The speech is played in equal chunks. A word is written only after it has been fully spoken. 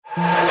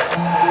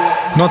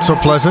Not so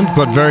pleasant,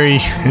 but very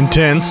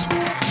intense.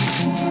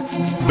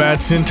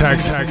 Bad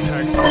syntax.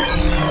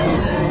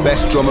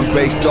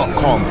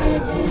 BestDrumAndBass.com.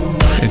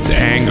 It's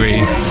angry.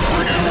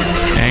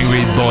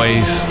 Angry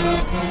boys.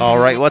 All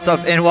right, what's up,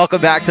 and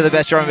welcome back to the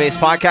Best Drum and Bass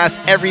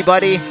Podcast,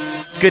 everybody.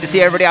 It's good to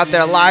see everybody out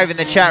there live in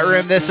the chat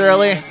room this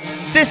early.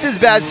 This is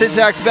Bad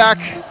Syntax back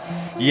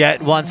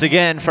yet once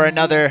again for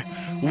another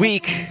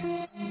week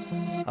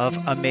of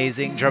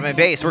amazing drum and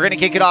bass. We're going to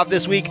kick it off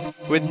this week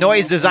with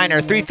Noise Designer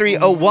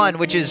 3301,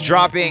 which is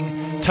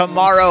dropping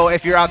tomorrow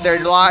if you're out there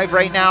live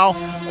right now,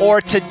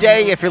 or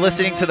today if you're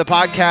listening to the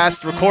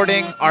podcast,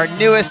 recording our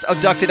newest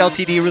Abducted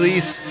LTD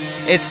release.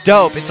 It's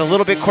dope. It's a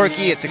little bit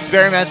quirky. It's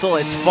experimental.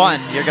 It's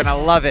fun. You're going to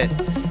love it.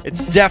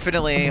 It's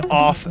definitely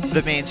off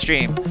the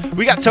mainstream.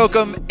 We got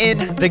Tokem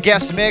in the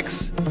guest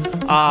mix.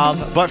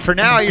 But for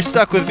now, you're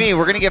stuck with me.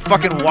 We're going to get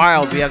fucking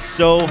wild. We have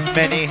so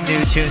many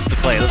new tunes to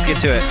play. Let's get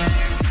to it.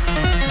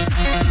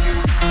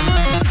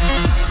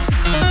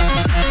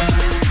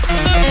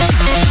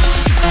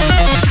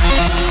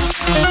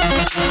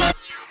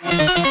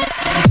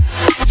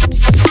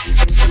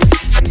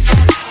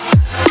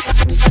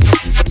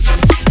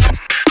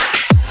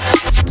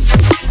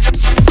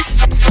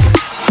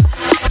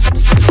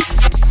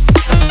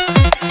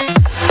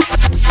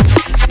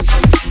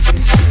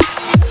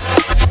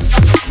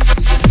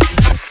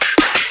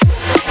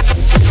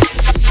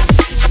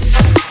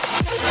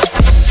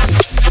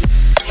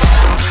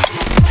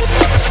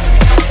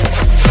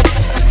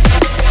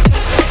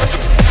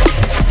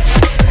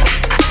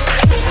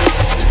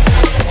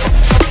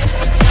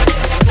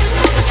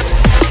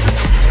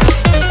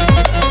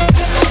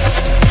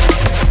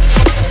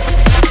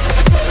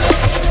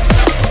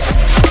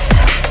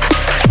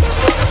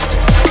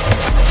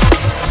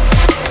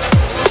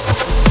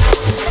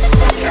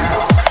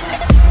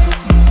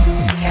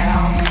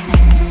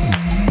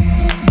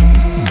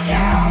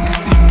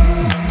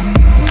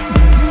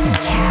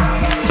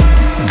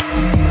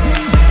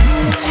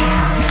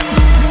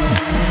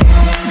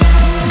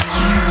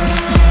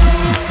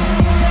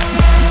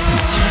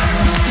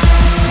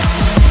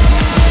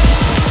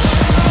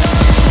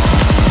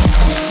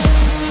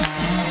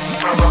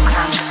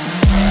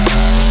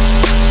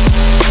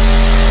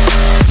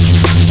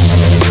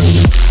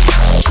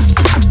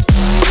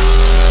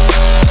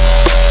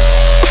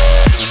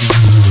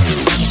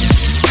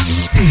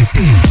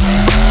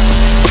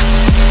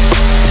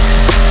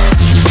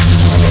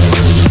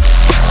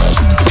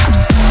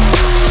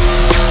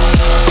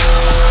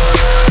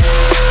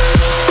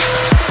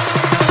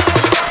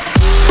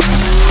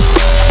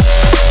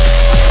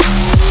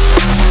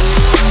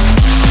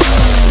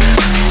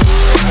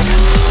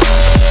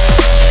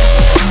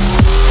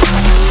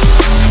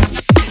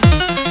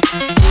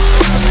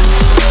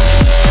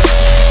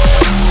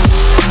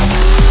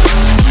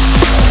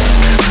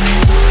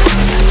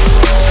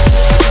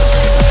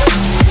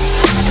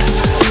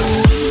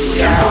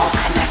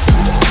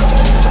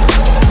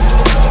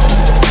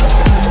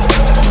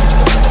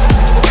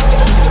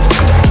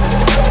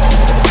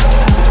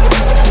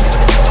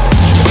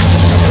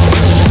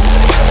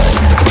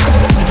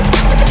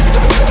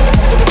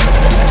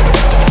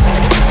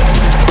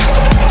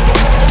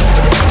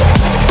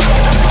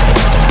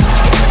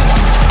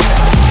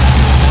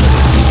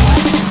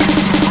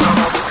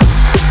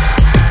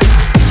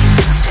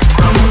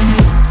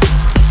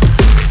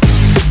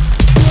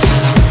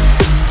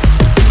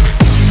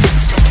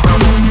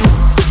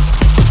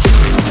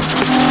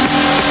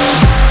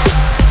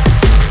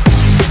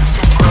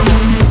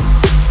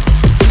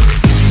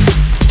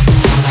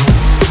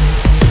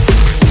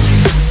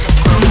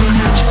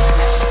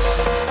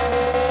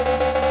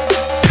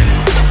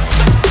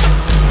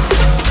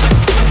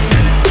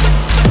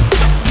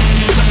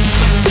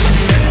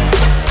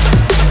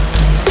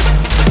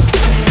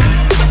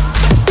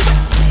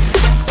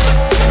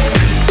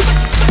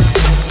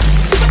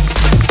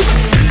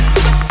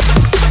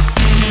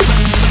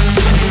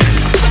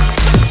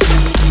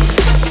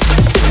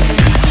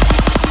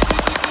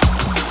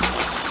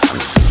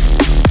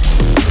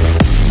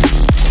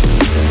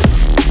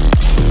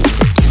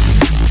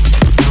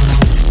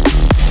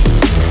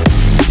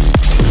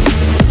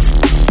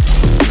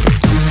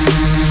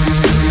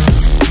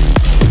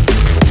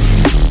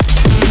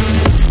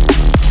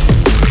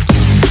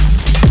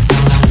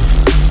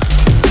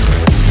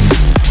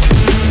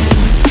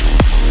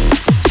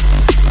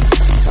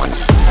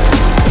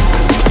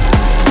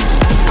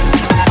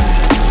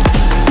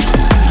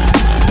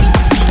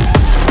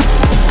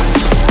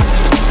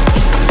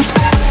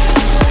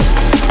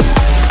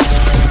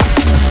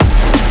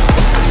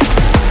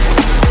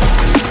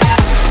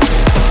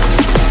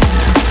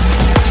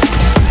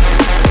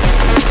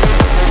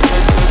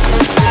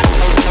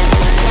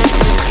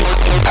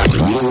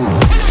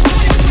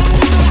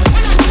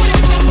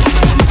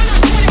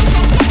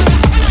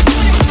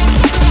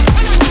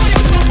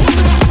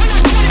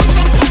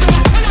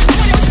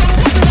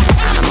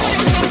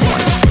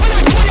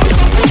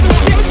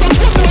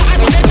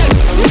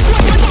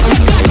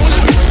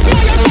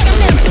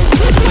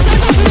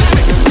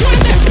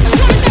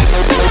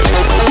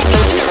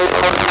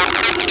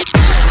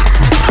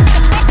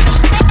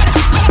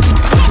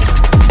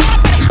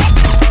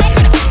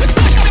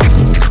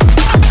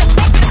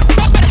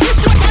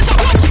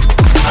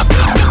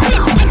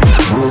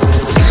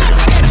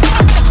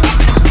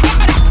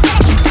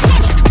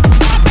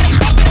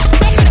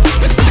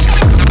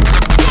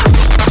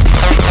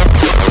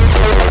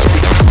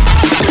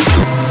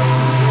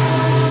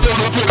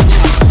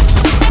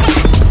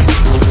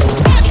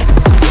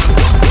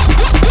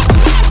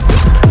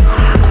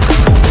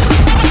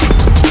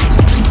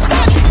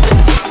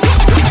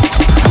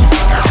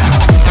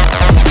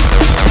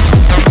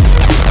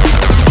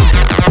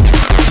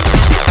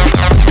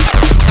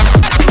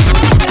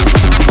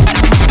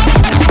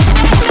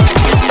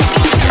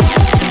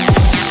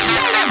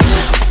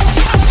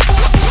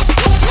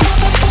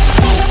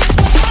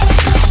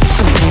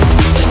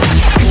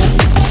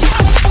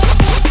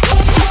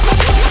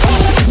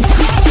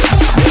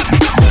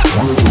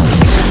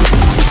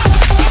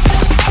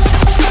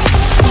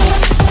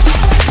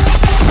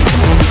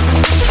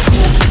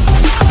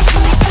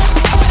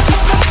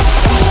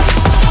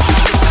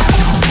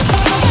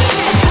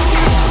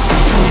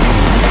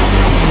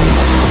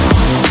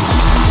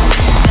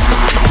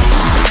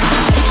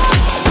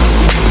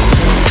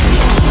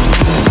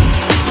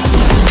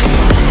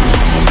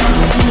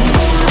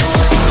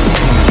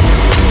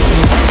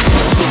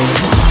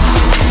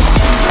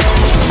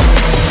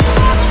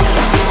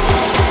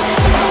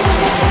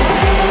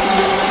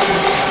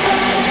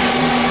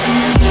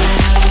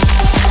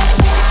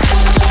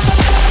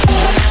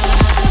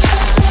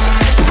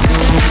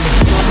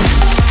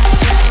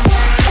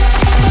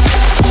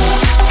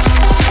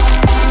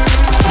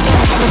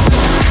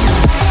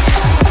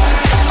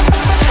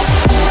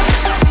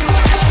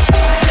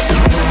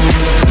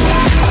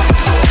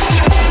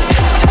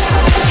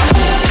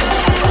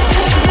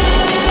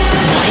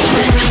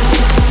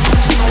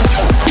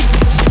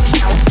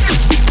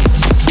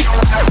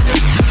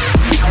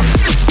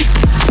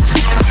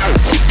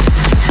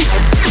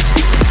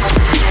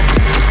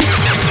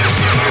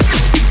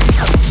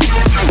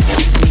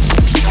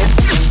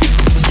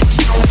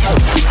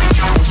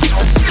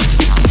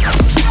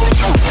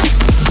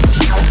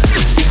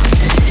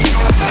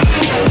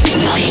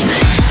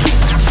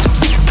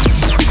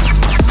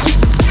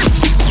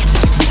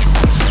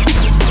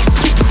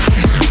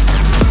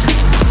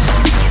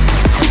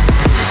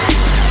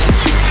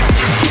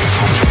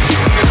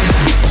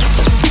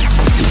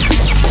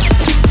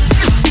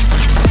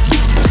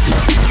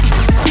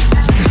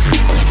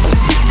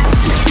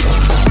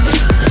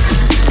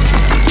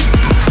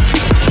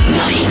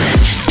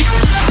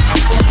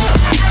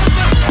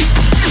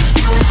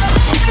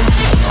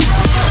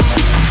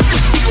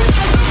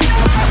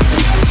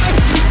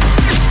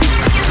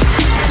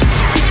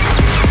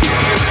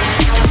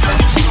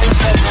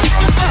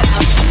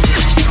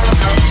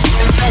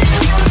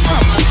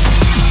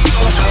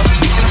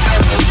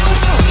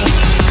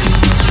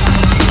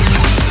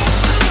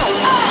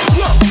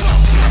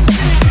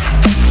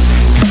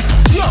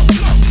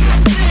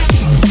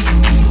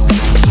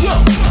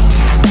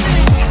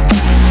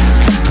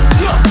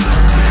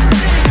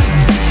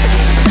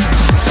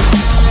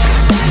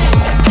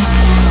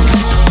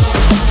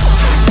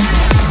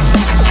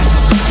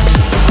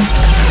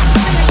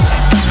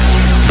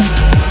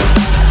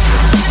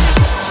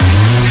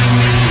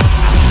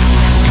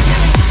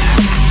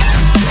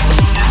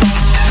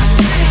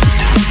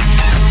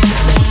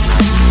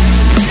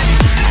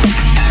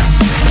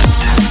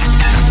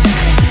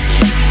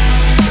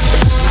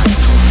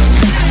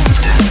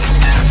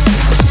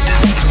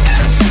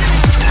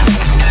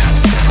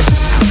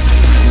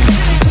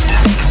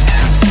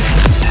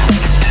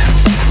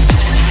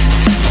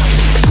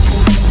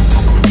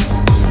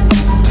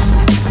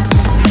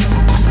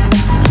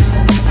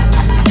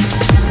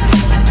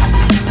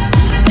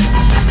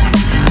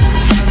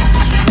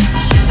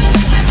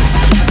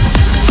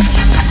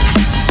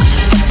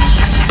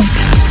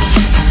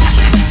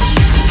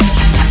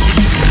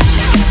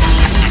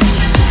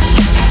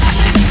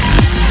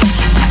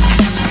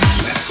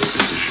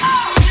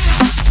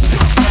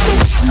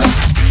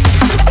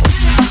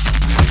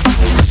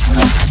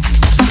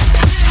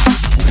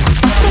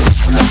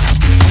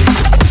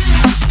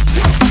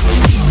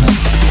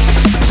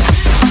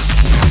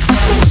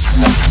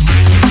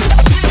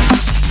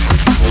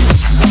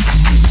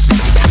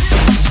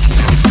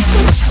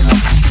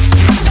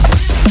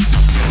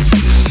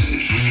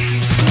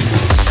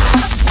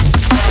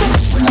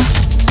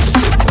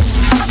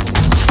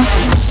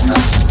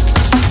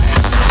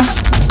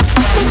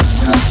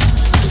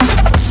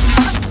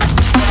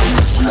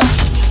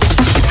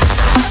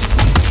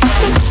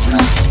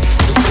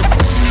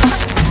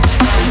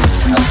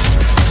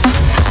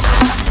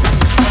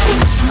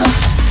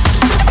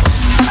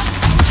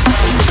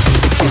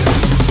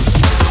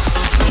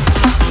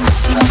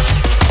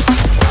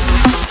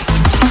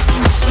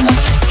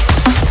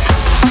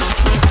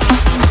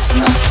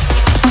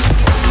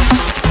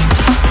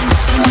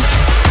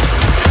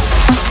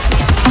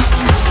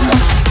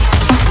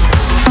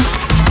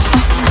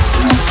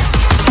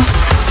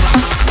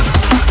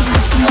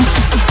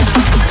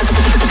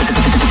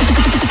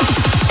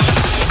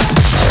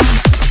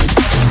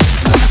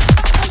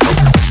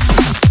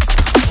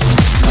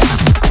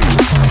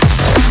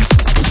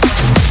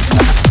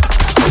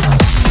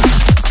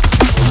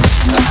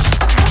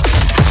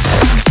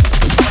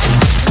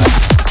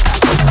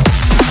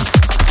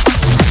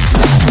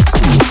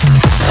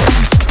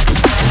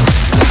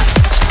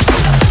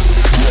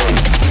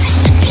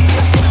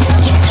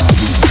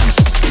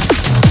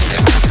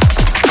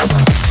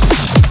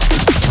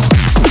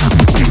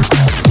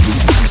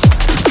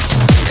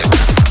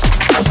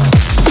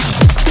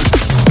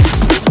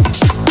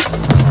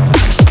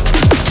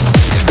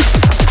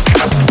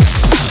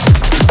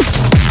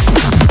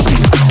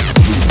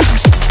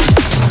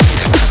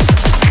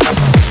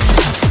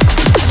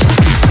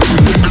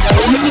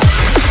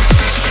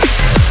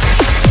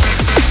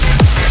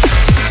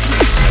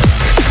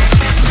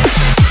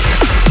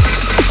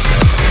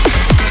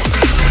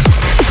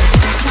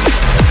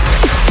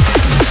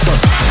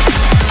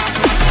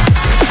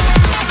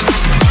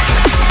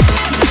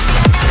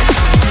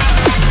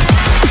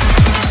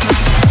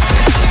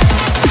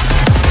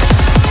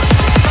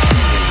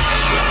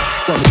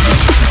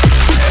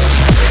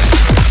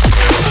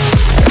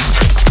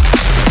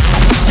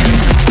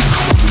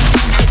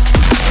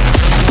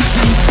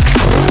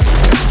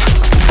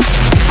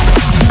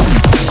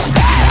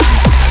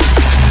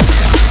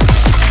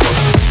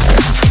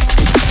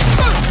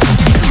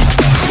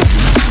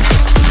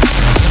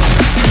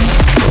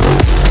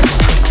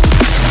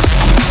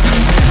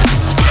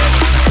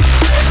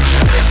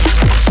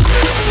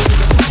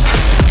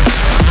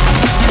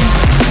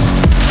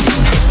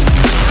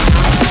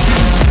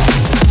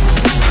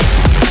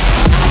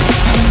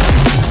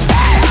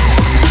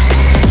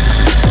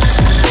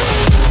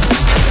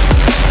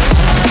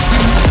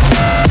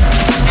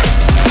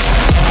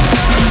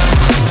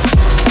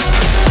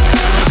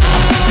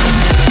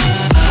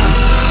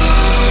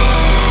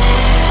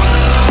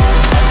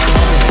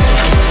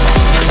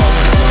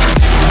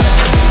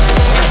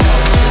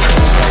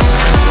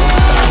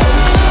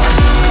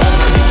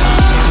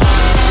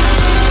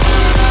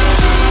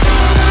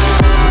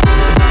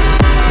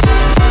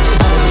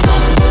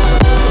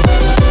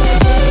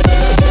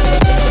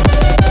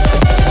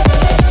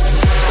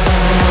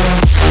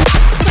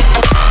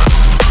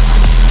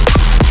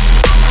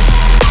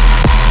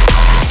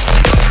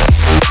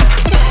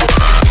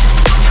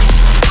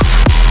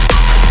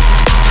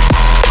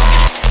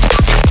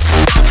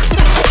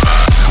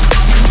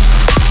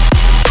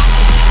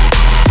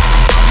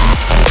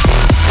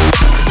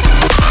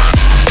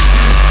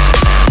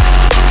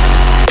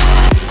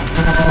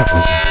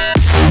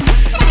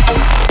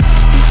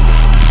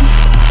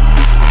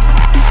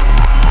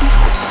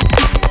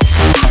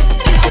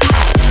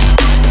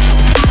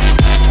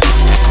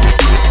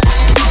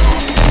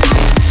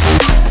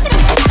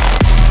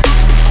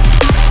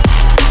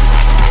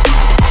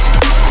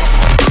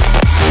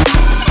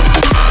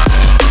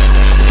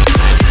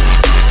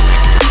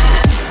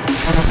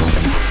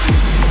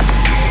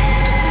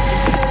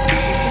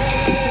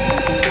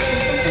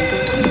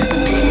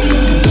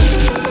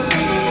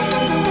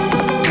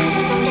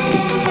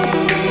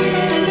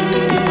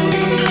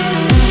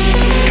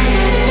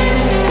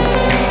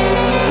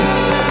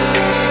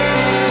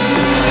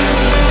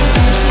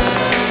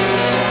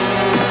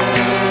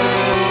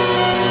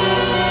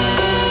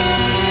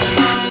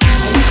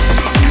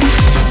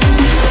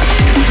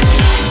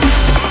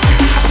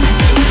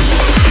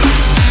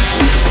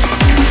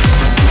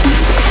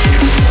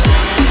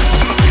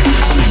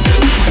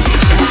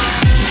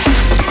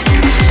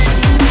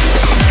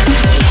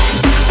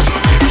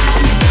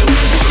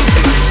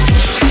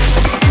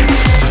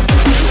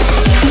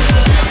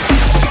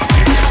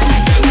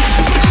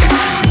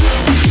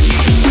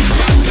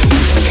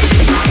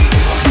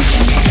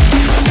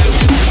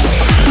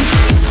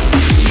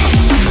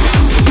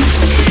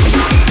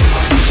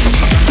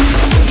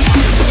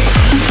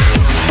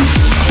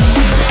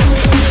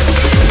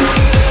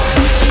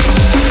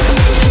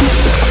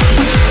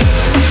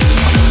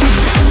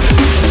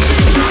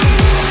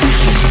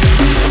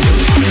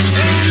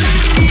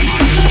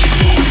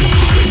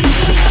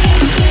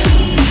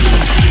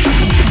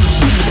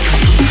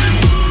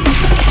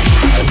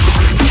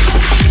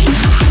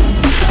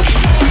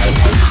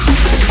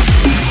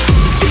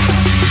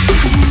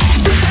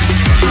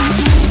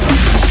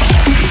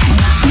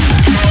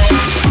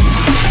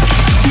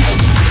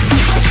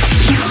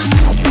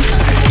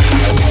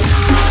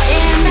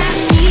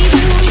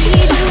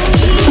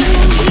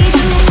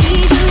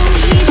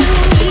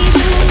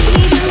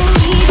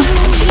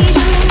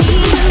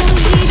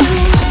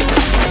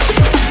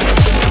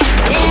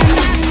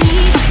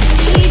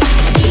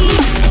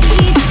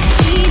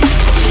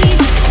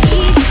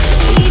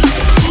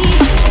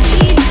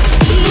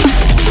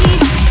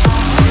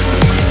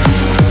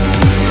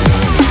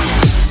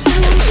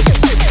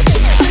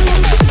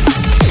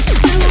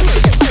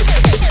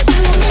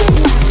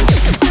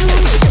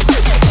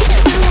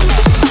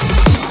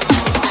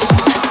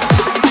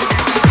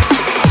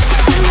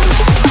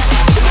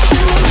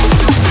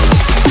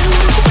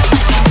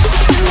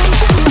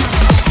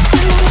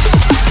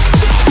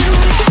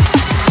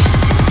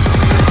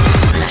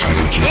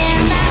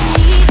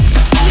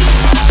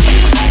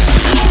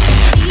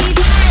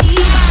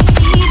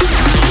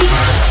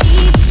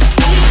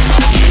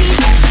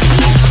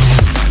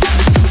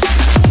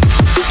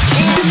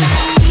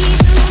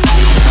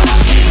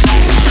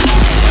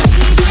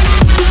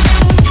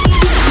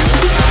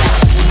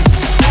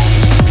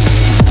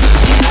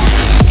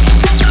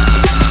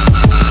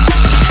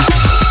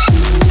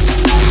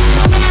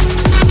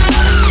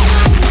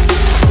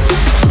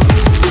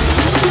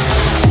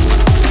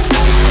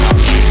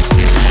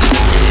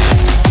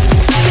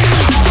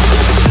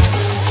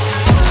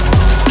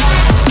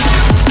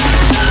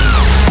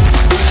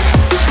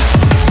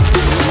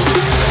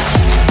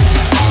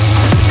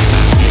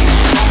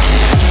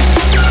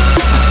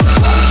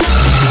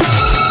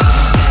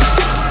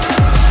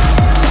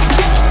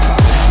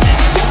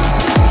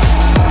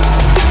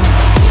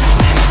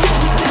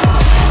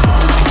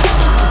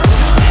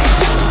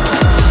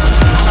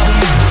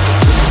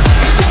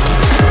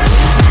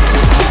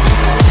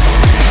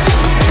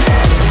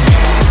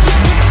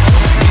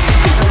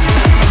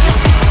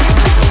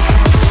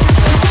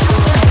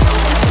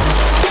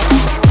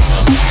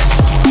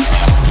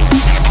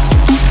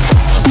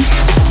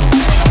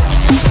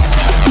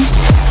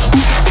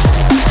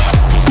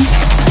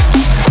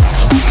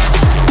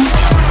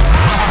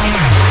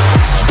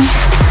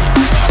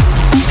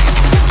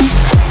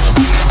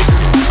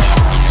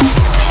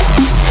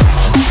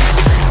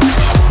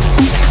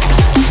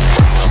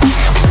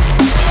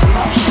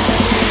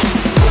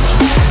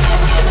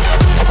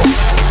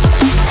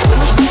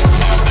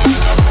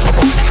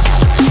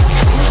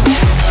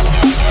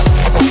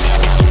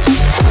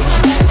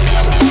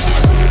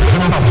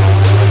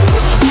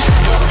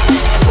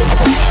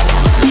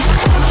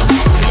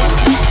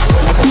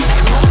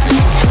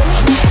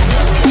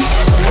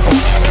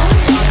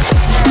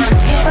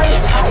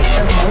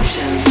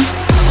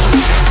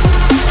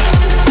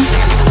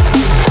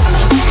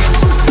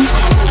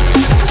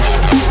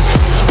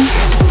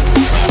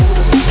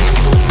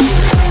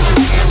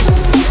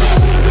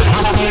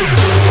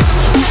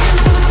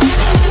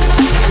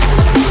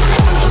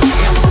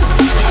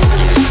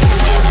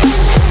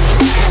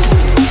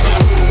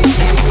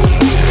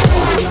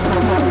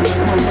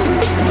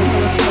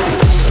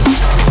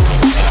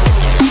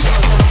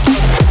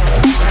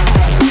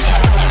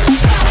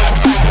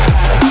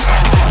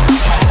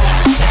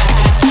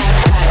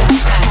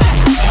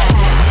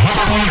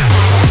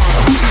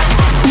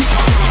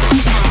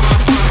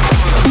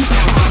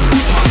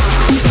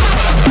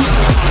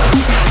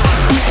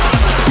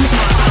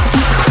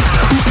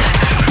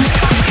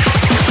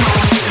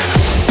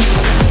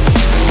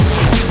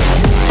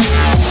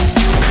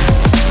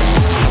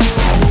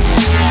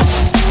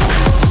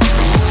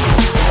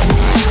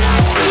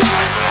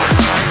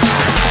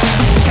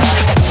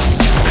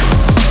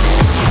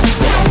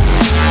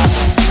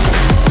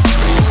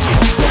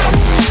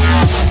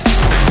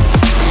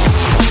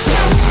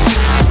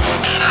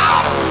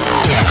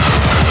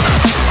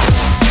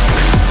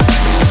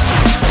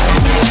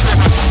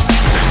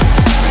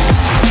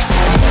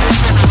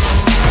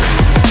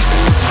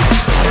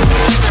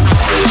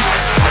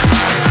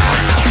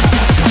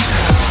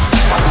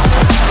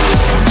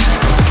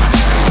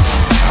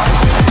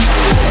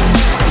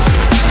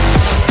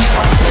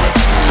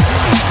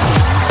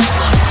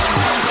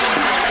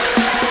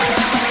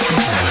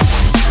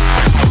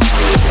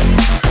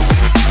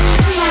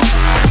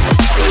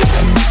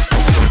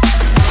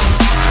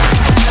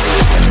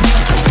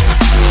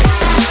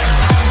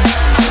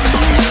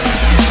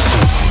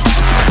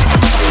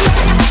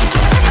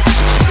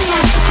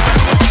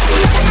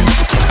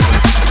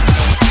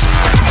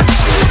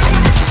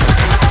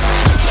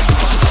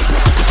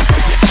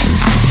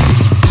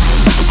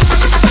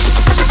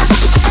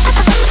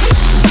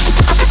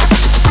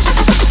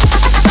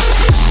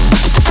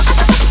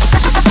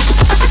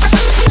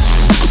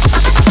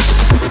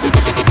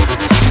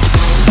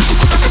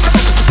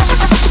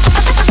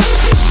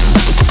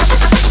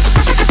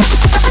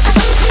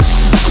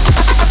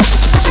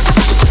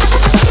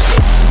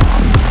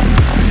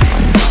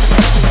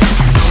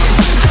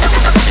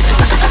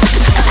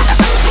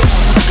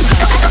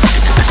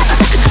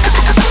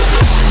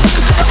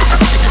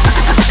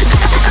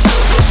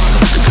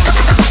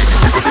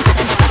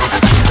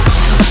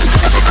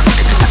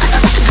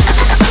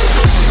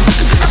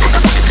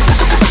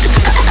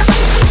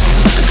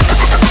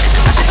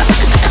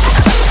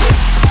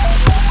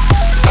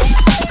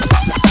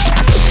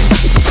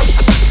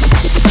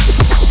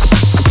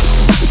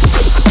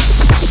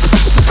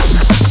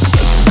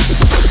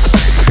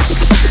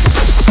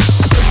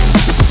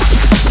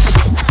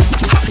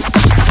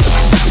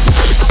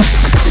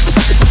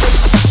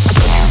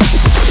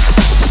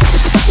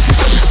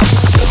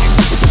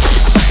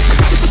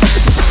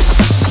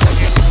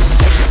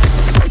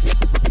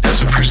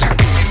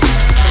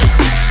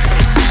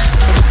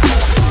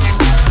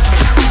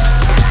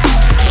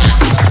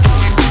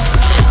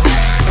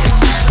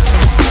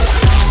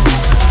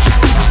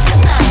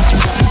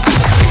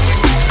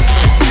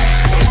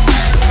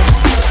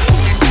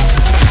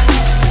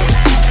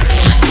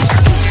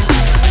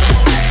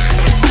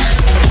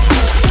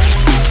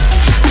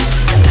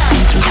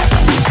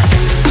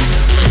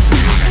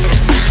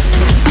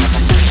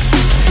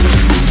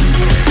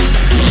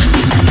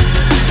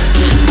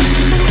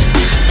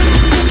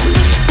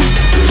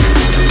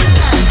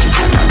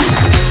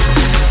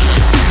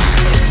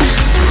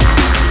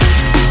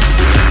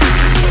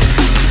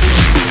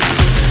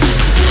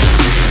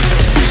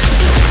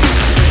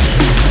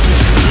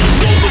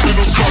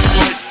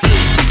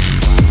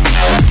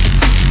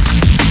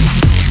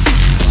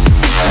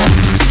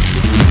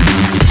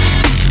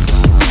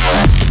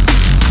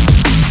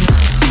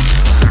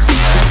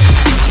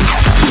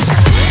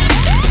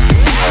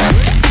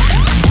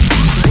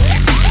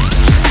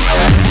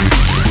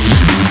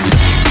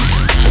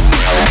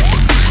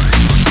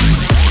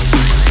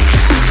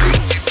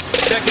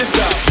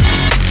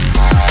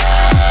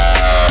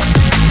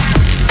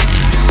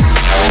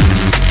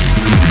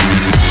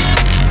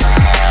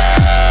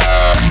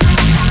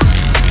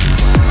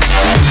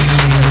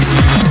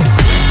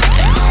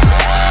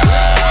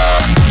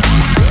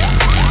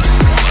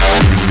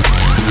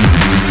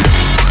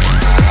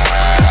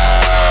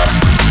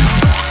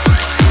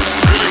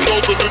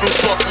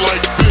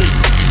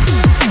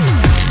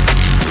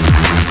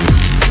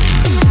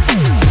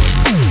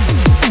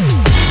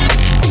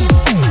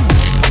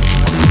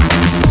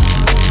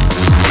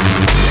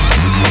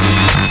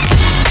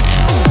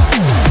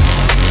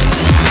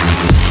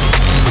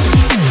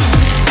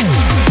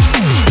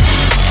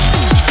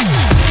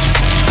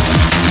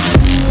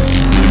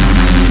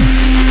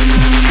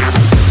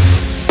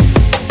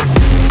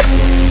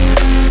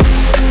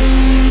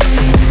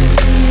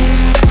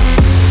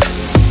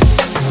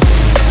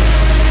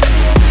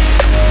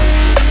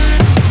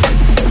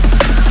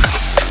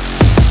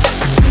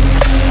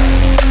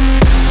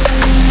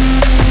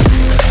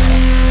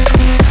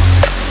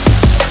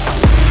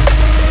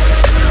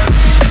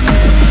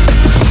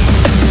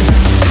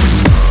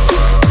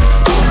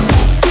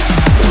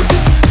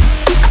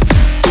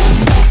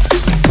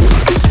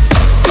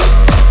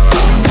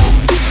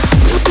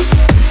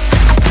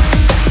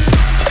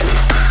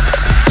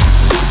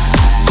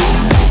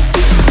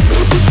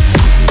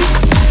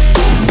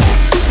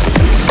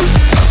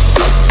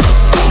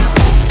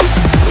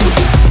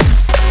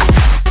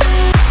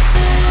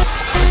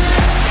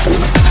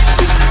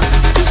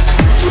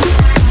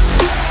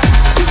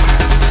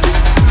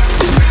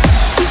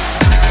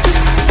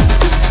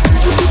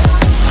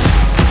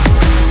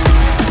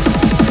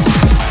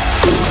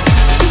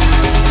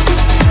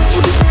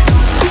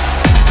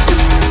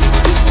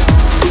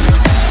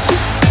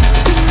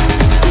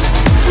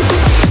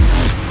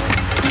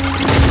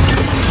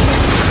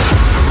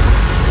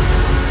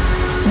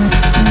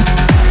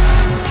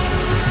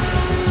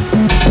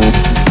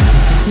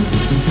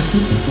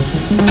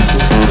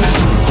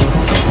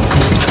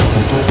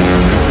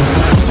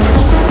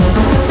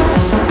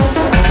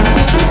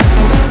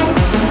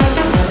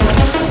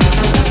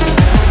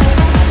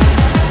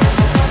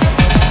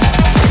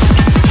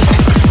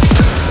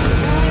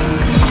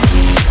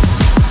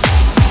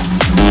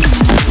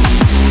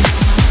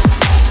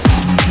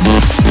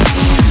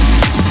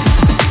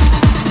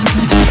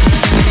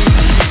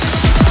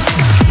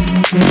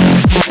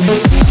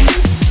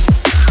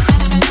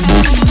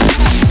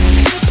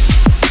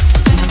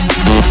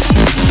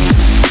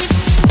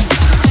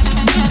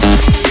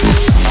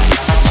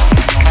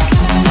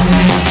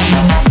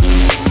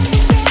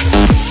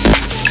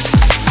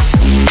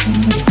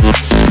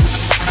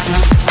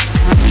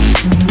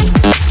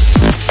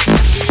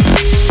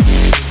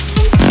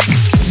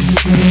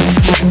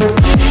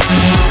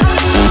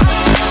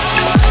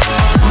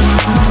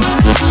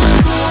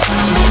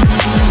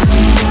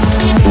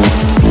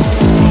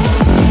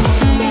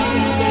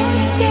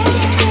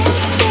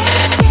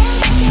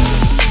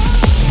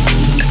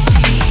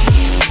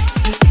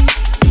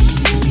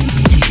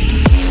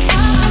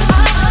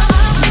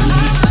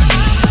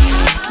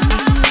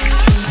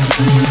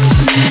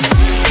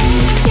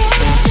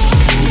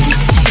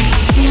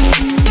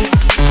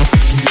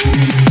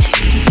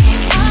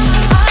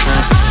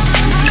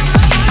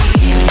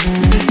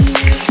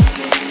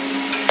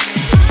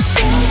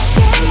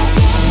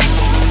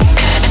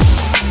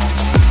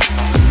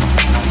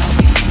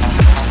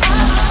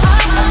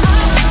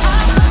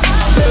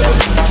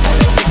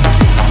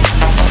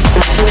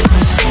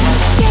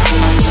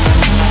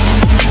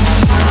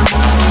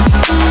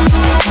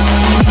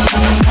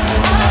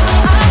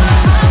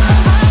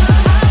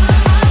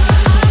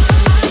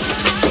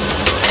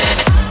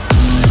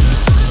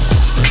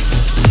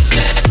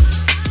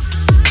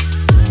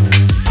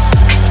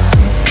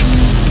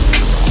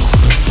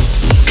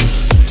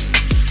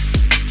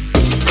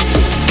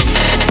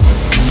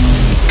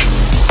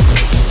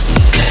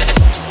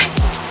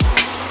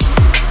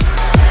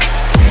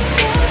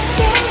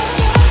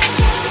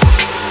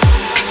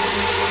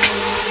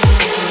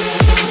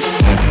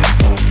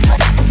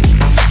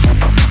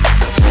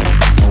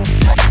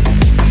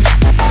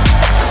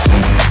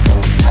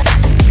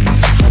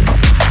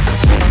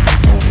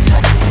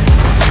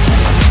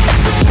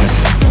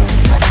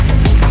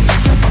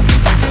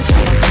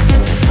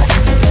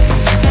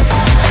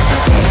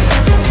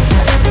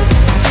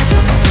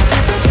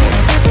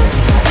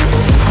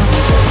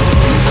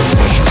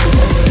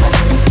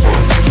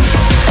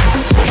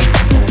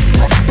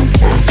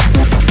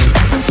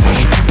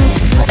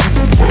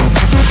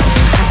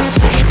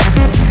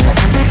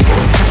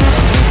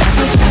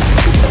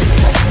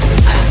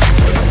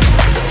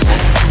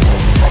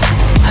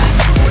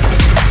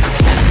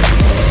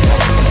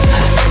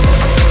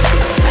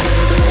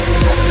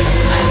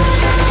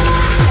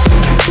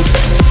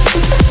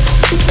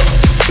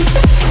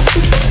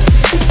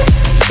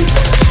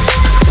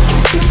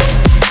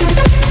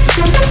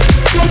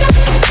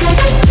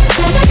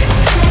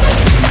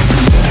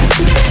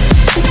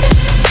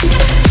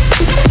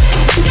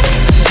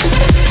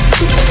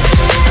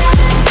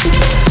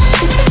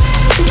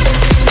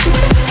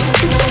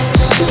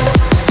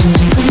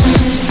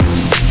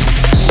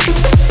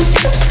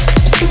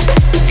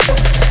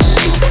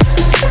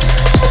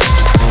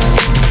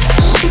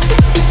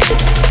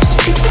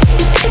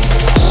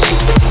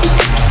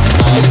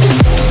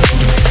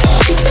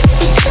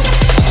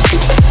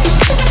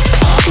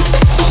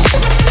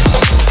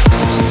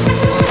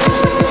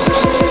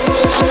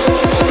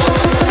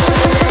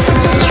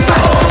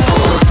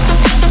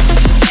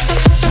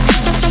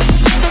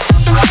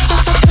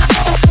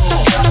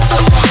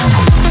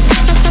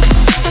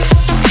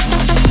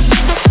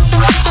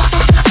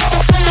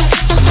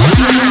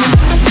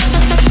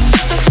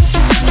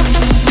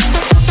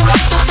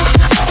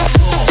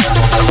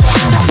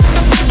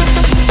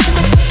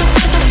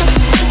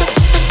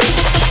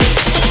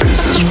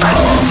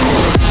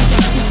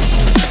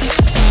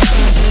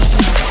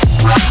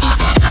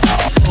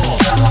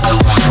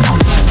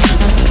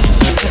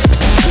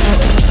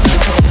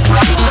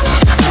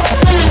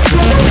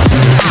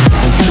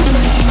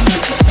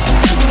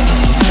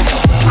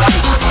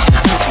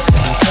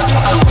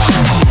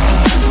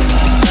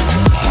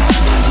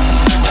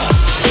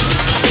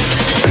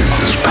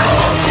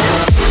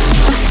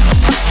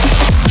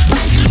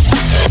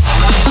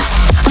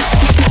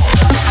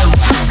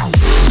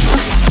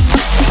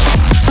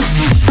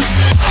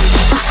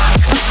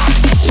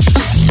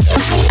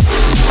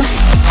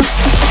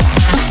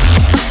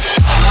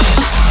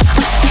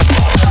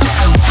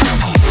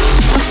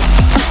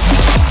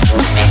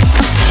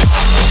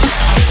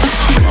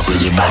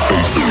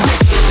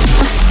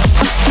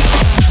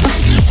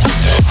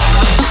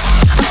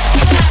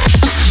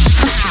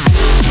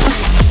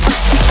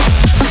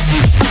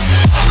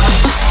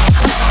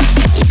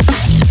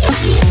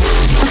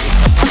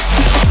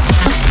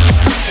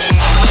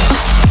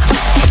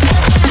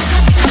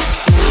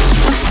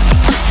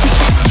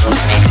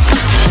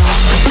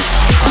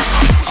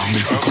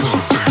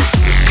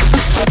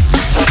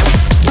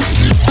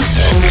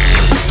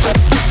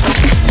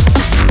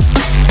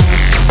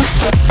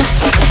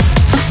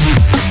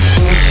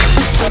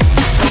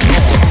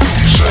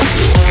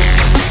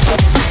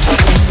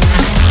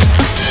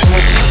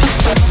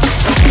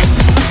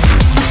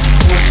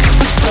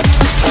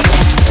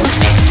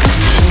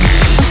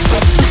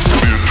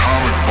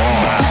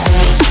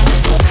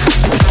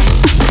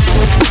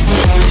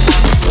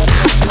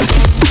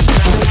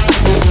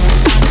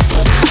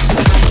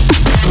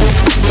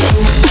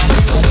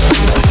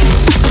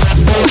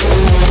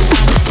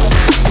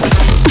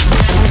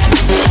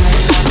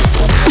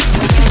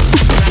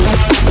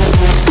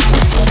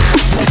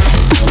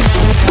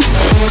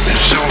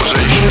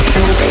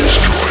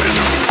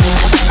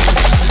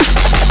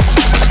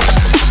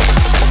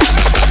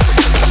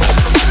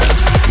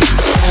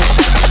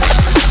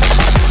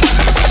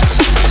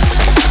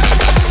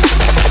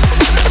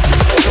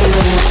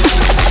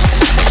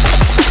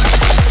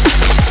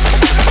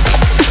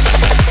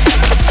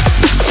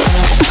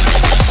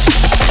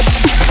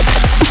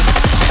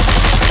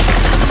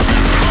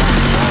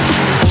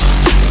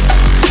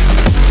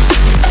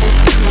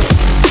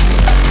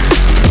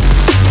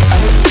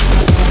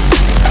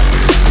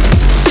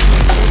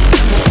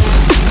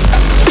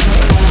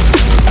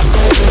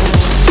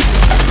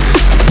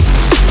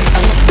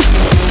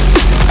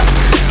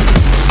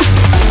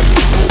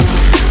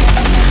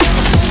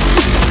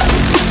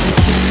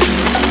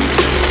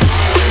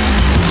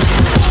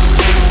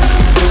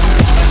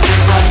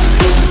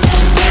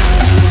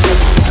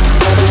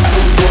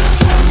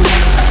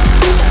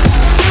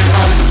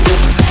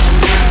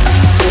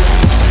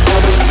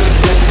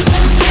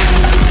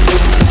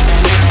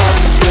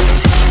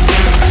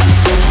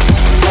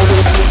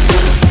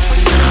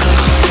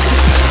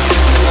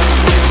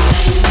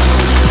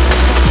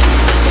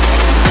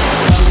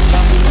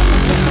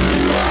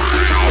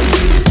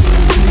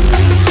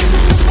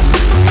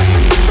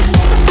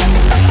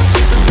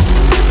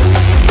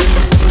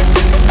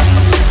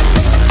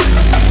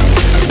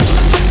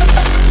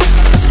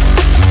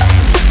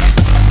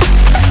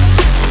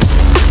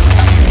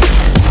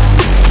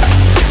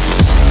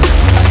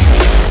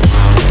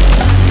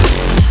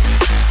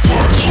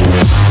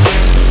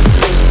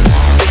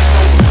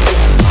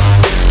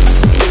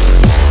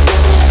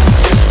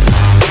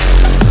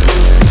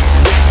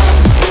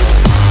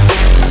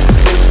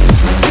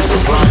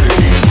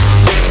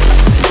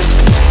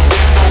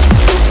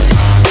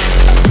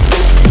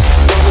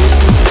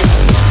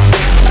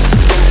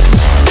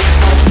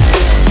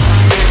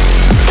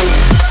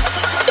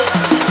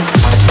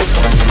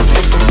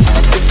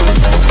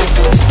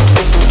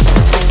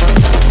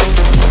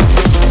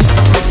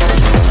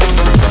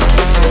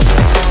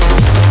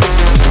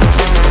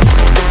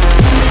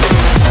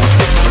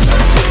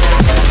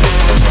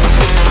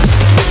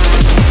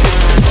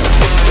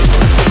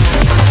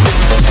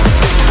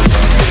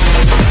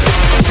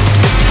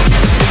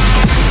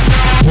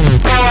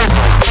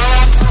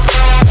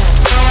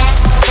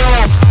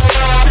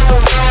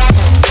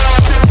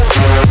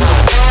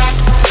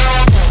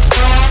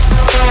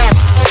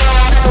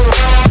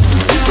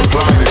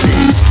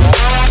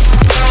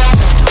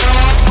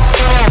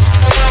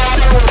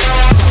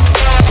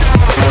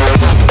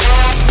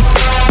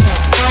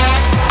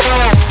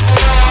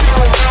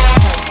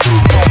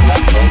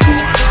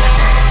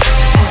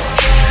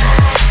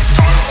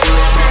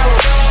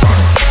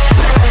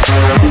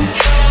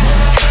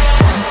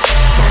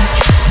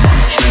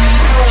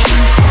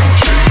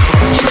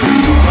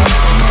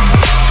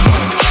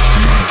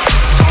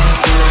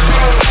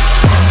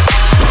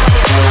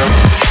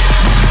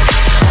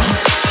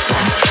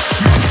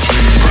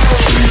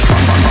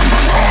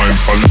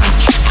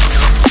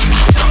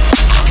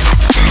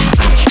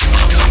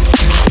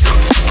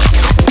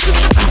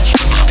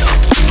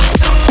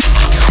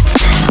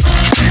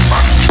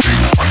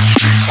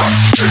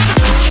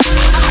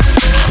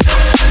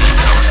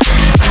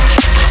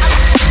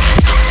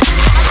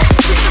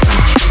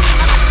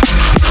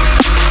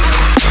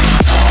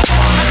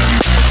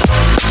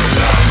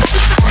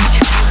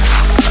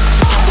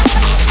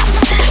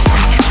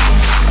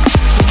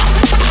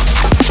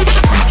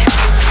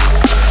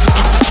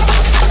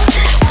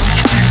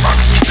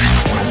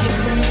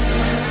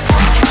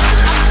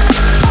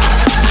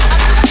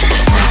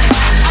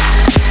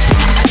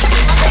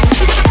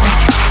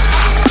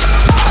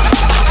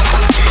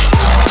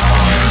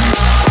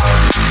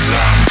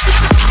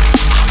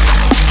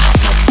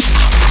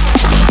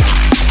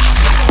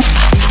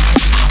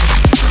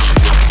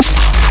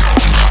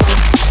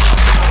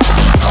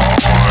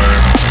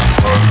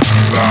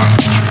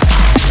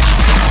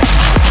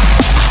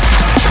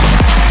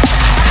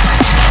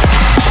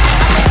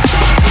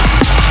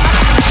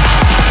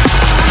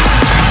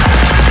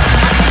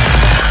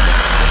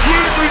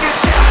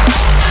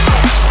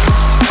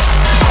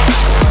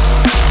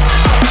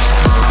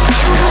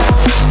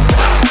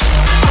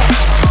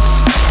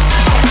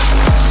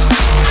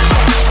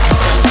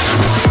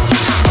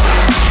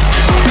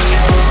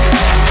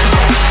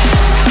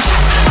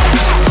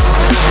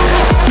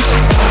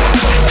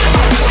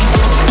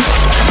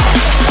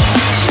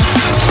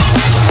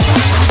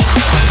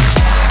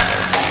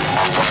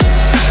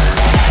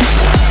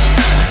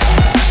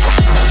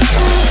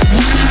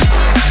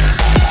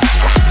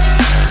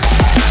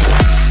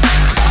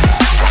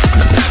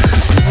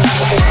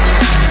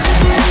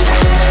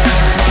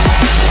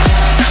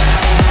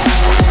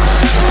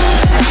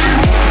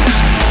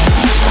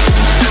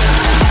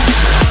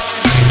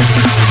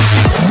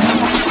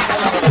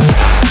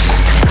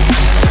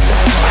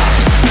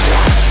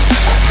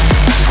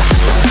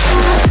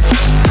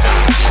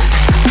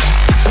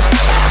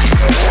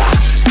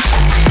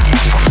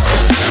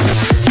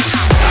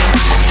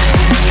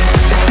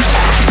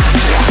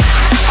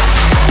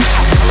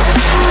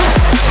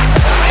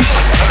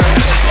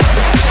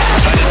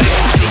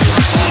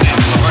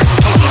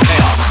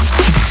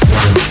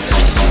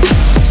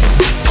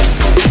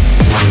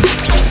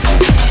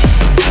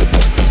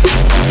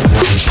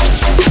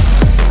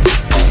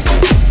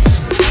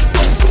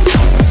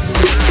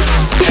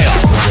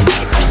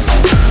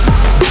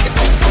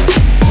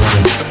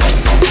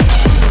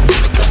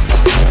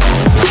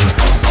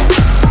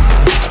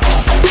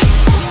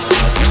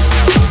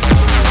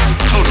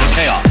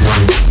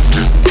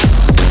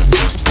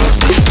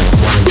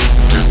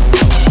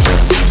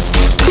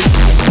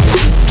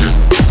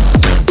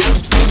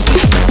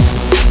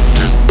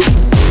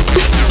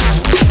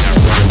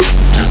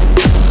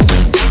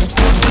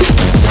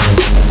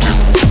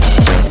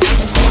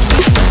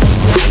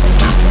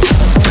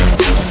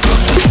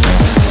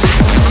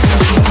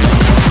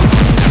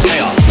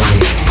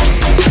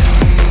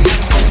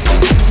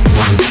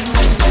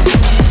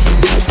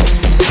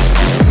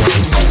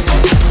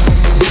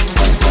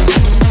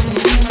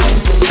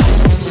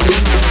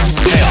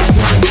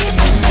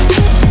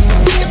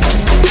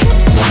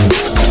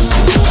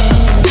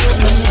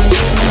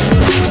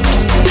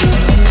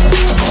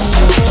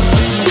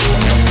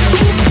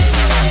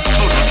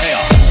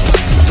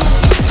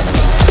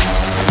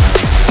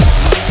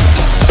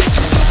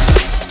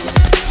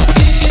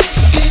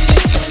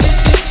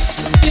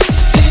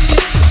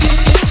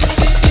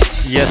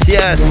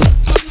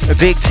 Yes, a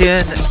big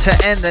tune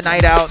to end the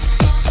night out.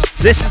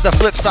 This is the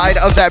flip side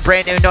of that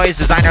brand new Noise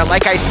Designer.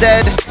 Like I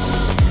said,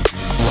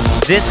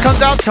 this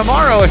comes out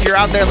tomorrow if you're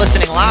out there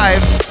listening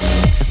live,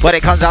 but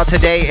it comes out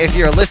today if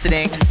you're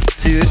listening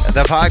to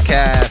the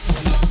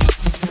podcast.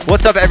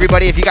 What's up,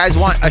 everybody? If you guys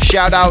want a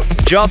shout out,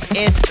 jump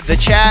in the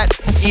chat,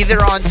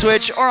 either on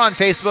Twitch or on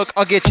Facebook.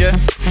 I'll get you.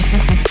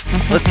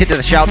 Let's get to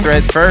the shout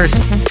thread first.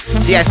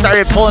 See, I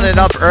started pulling it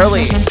up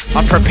early.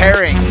 I'm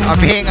preparing. I'm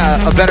being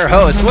a better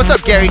host. What's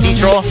up, Gary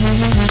D-Troll?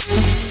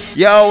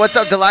 Yo, what's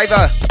up,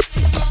 Deliva?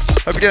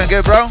 Hope you're doing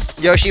good, bro.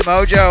 Yoshi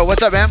Mojo,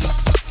 what's up, man?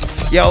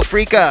 Yo,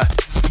 Freaka.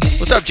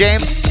 What's up,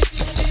 James?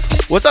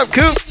 What's up,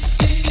 Coop?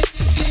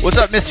 What's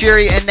up, Miss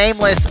Fury and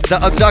Nameless, the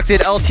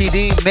Abducted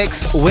LTD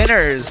Mix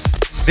winners.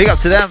 Big up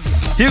to them.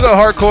 Hugo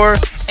Hardcore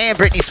and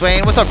Brittany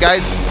Swain. What's up,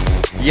 guys?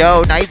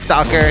 Yo, Night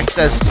Stalker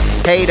says,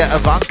 hey to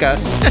Ivanka.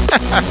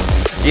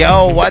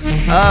 Yo, what's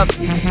up,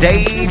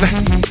 Dave?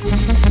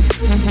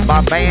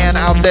 My man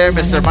out there,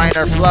 Mr.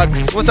 Minor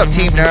Flux. What's up,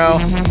 Team Neuro?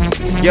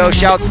 Yo,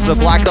 shouts to the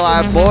Black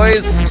Alive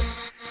boys.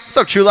 What's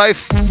up, True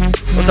Life?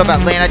 What's up,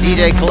 Atlanta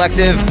DJ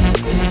Collective?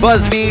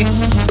 Buzzbee,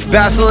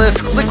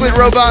 Basilisk, Liquid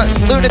Robot,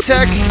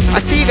 Lunatech. I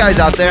see you guys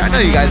out there. I know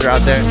you guys are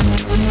out there.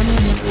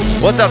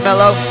 What's up,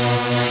 Mello?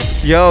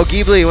 Yo,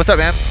 Ghibli, what's up,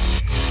 man?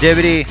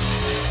 Dibbity,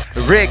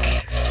 Rick,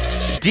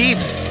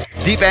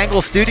 Deep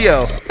Angle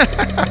Studio.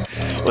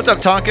 What's up,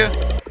 Tonka?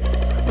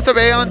 What's up,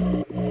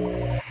 Aeon?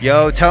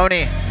 Yo,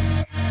 Tony.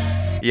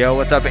 Yo,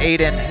 what's up,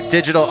 Aiden?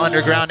 Digital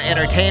Underground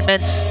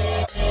Entertainment.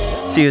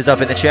 See who's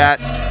up in the chat.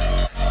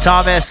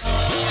 Thomas,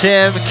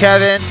 Tim,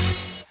 Kevin,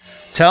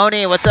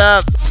 Tony, what's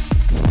up?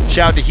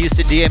 Shout out to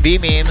Houston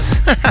DMB memes.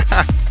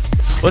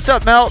 What's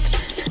up, Melt?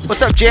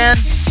 What's up, Jan?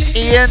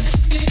 Ian?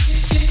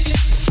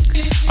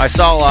 I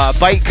saw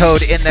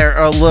bytecode in there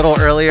a little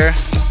earlier.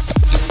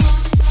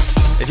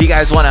 If you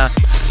guys want to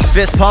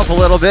fist pump a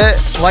little bit,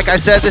 like I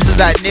said, this is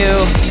that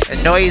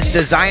new Noise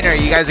Designer.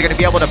 You guys are going to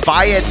be able to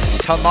buy it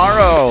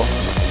tomorrow.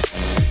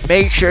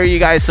 Make sure you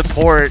guys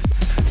support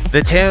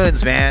the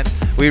tunes, man.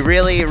 We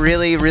really,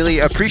 really, really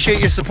appreciate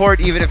your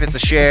support, even if it's a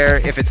share,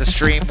 if it's a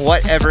stream,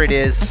 whatever it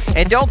is.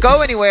 And don't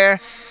go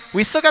anywhere.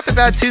 We still got the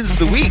bad tunes of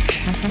the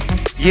week.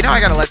 You know I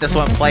gotta let this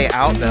one play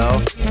out, though.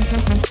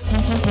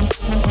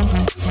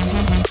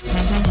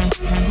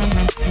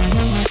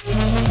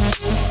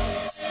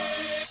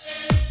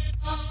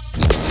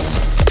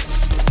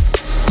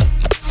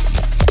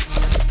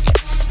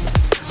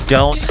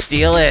 Don't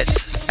steal it,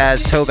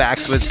 as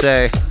Tobax would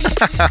say.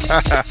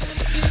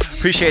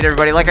 Appreciate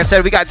everybody. Like I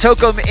said, we got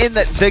Tokem in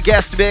the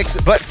guest mix,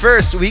 but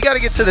first we got to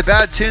get to the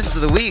bad tunes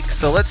of the week.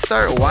 So let's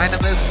start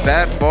winding this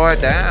bad boy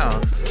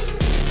down.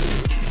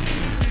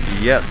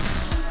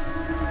 Yes.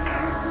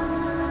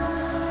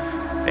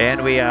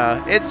 And we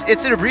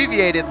it's an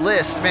abbreviated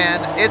list,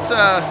 man. It's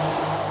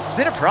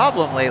been a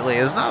problem lately.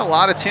 There's not a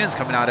lot of tunes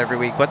coming out every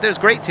week, but there's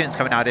great tunes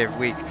coming out every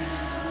week.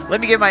 Let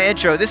me give my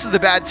intro. This is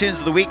the bad tunes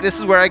of the week. This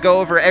is where I go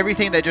over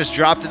everything that just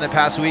dropped in the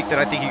past week that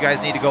I think you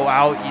guys need to go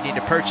out, you need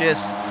to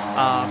purchase,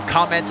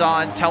 comment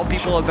on, tell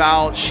people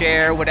about,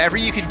 share, whatever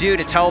you can do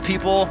to tell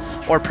people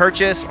or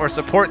purchase or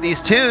support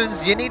these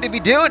tunes, you need to be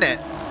doing it.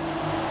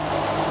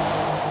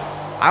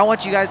 I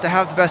want you guys to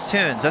have the best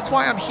tunes. That's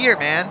why I'm here,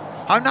 man.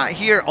 I'm not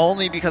here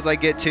only because I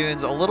get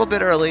tunes a little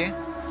bit early.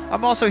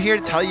 I'm also here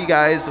to tell you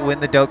guys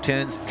when the dope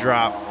tunes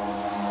drop.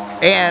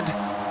 And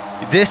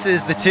this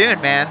is the tune,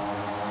 man.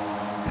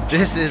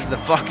 This is the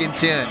fucking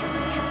tune.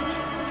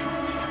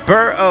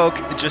 Burr Oak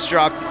just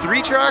dropped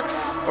 3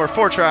 tracks or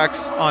 4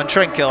 tracks on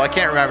Trendkill. I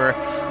can't remember.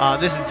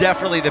 This is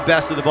definitely the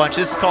best of the bunch.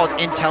 This is called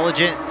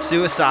Intelligent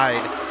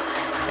Suicide,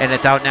 and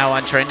it's out now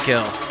on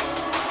Trendkill.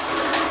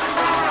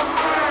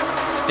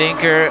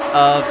 Stinker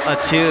of a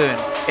tune.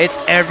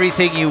 It's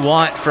everything you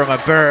want from a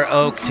Burr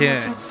Oak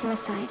tune.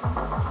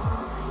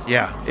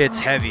 Yeah, it's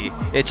heavy.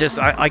 It just,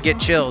 I get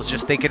chills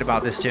just thinking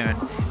about this tune.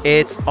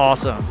 It's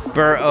awesome.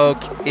 Burr Oak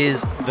is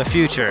the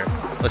future.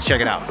 Let's check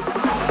it out.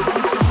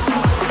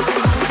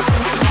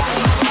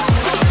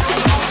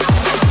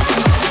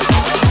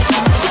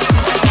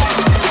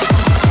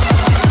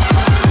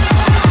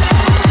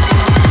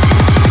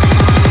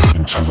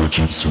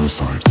 Intelligent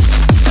Suicide.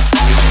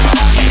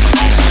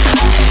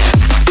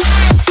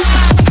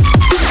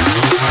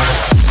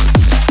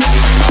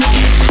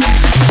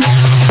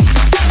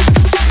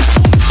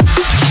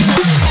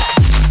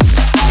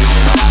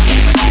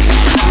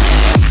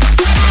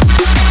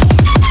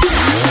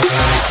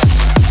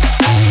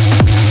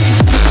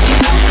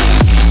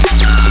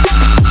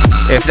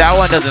 If that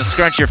one doesn't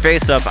scrunch your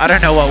face up, I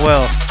don't know what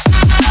will.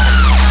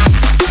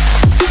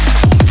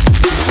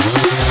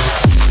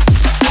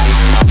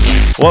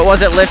 What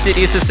was it Lifted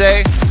used to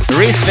say?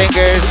 Reese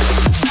fingers.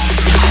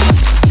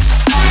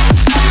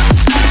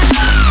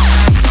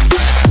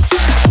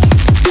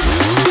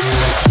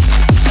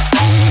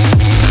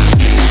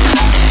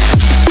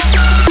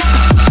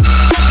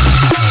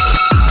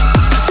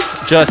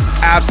 Just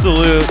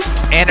absolute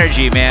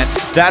energy, man.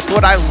 That's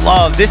what I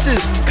love. This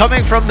is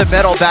coming from the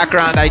metal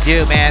background I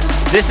do, man.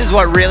 This is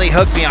what really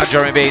hooked me on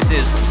drum and bass,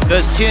 is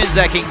those tunes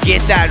that can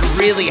get that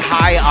really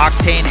high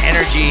octane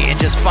energy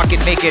and just fucking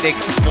make it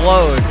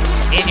explode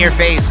in your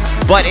face.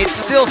 But it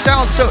still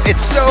sounds it's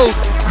so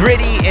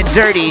gritty and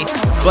dirty,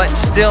 but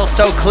still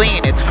so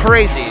clean. It's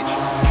crazy.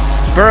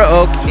 Burr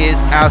Oak is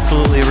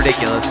absolutely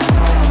ridiculous.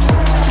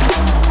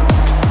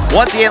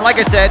 Once again, like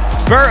I said,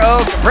 Burr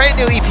Oak, brand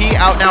new EP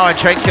out now on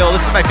Trendkill.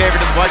 This is my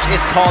favorite of the bunch.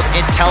 It's called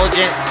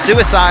Intelligent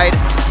Suicide.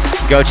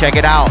 Go check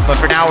it out.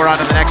 But for now, we're on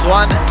to the next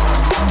one.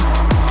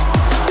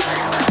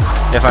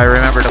 If I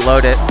remember to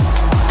load it.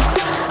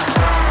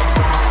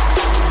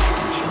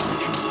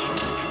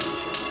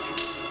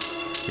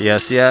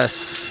 Yes,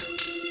 yes.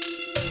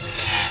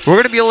 We're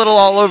going to be a little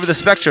all over the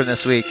spectrum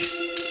this week.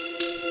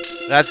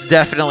 That's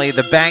definitely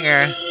the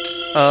banger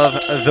of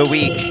the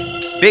week.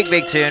 Big,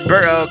 big tune.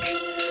 Burr Oak.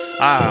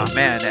 Ah,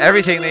 man,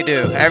 everything they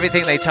do,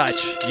 everything they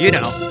touch, you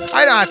know.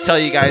 I don't have to tell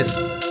you guys.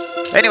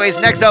 Anyways,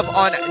 next up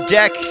on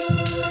deck,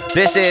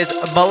 this is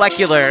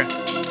Molecular.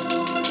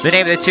 The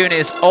name of the tune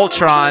is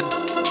Ultron,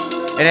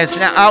 and it's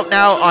out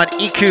now on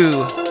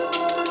EKOU.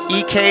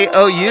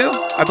 EKOU?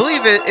 I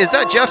believe it. Is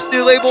that Jeff's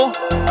new label?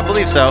 I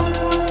believe so.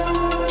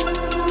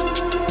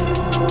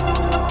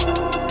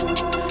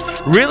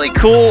 Really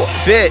cool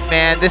bit,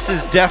 man. This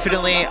is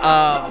definitely,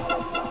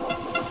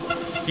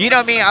 you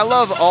know me, I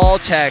love all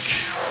tech.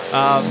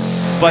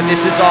 But this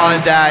is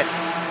on that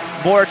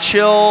more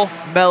chill,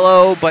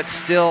 mellow, but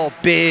still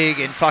big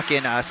and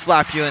fucking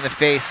slap you in the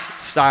face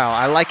style.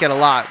 I like it a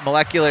lot.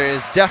 Molecular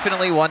is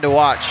definitely one to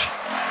watch.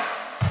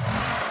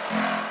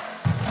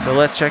 So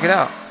let's check it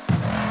out.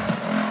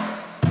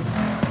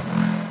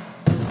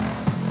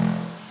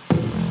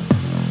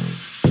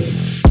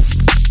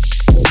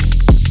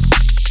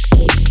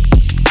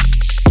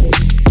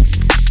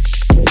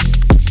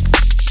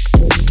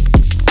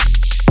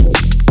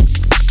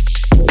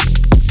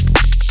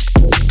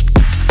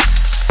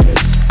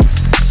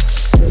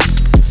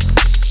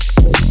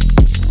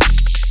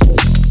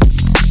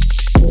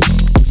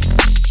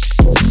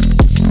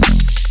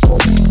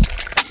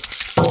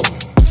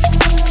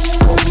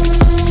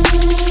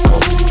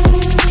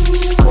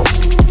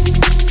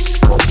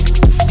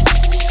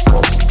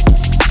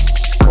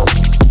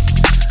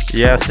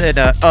 Yes, and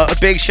a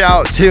big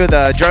shout to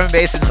the Drum and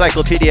Bass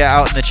Encyclopedia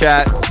out in the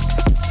chat.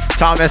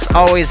 Thomas,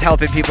 always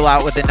helping people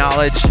out with the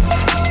knowledge.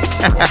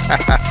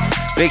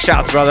 Big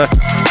shouts, brother.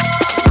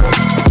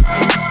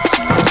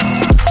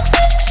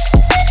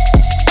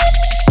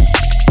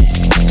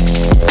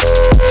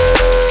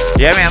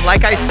 Yeah, man,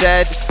 like I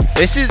said,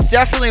 this is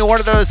definitely one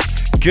of those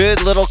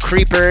good little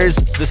creepers.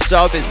 The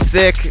sub is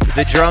thick,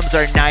 the drums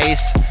are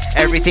nice,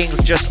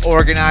 everything's just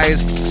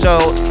organized. So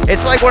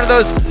it's like one of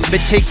those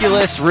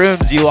meticulous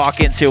rooms you walk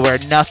into where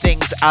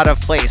nothing's out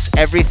of place.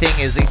 Everything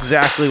is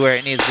exactly where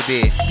it needs to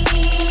be.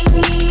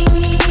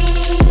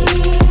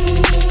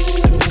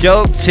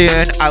 Dope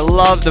tune. I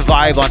love the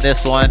vibe on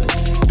this one.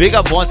 Big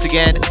up once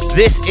again.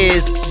 This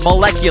is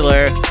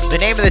Molecular. The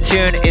name of the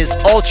tune is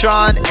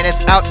Ultron, and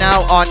it's out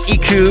now on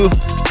EKOU.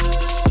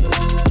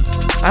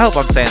 I hope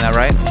I'm saying that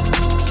right,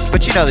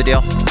 but you know the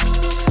deal.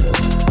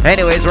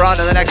 Anyways, we're on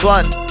to the next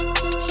one.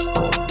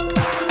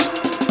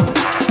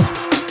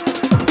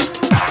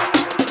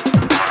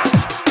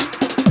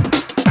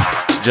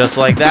 Just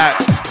like that.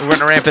 We're going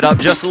to ramp it up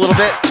just a little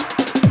bit.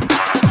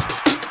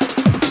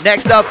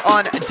 Next up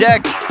on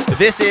deck,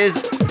 this is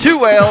Two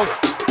Whales.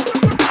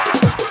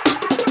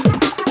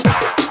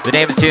 The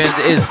name of the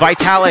tune is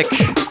Vitalic,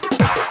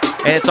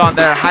 and it's on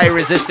their High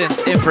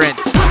Resistance imprint.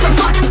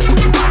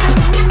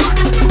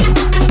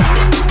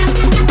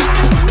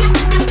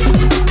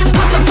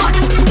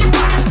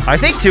 I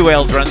think Two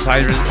Whales runs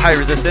high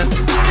resistance.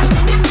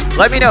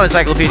 Let me know,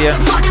 Encyclopedia.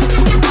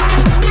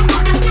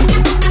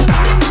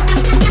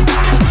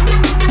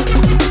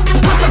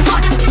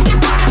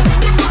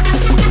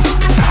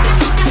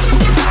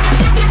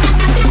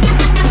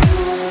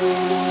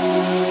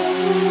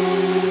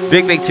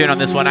 Big, big tune on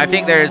this one. I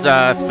think there's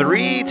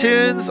 3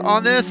 tunes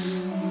on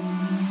this.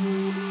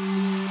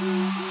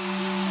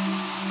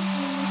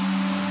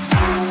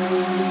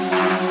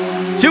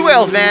 Two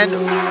Whales, man.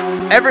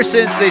 Ever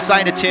since they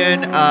signed a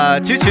tune,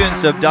 2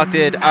 tunes,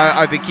 Abducted,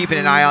 I've been keeping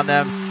an eye on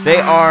them. They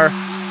are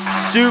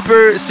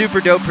super, super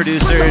dope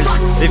producers.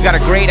 They've got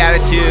a great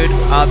attitude.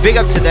 Big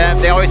up to them.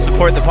 They always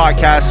support the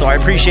podcast, so I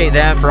appreciate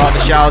them for all the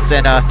shouts.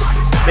 And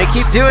they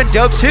keep doing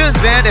dope tunes,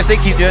 man. If they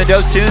keep doing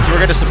dope tunes, we're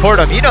going to support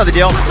them. You know the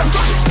deal.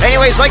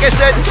 Anyways, like I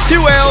said,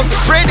 Two Whales,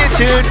 brand new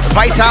tune,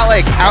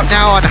 Vitalic, out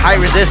now on High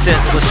Resistance.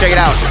 Let's check it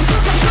out.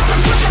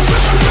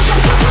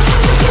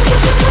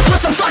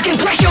 Put some fucking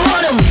pressure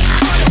on them.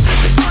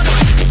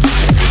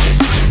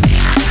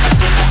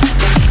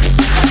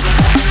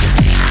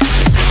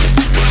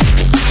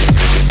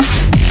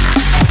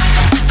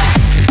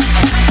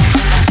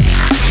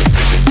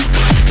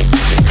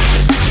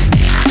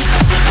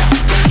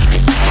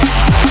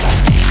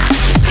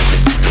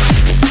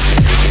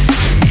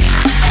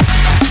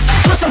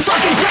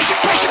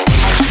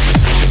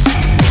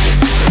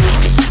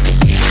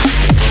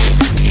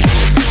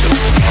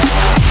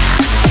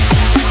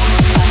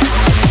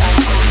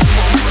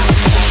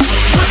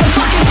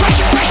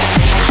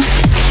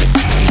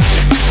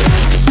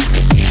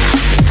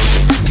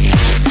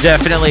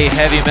 Definitely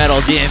heavy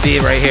metal DMV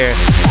right here.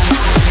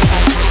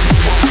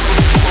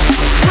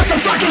 Put some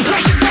fucking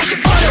pressure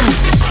on 'em.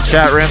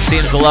 Chat room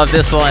seems to love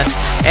this one.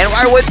 And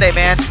why wouldn't they,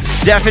 man?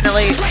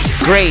 Definitely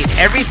great.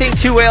 Everything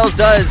Two Whales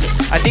does,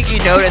 I think you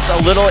notice a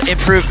little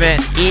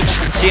improvement each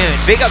tune.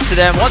 Big up to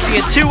them. Once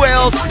again, Two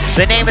Whales.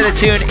 The name of the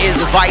tune is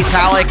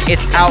Vitalic.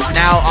 It's out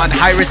now on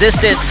High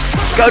Resistance.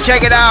 Go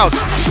check it out.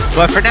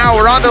 But for now,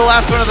 we're on to the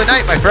last one of the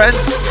night, my friends.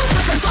 Put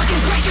some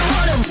fucking pressure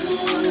on 'em.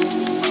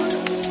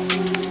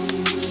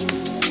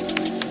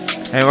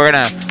 And we're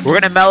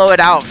gonna mellow it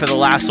out for the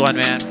last one,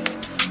 man.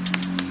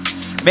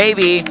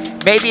 Maybe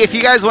if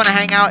you guys want to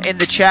hang out in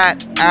the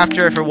chat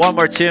after for one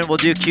more tune, we'll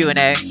do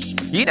Q&A.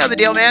 You know the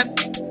deal, man.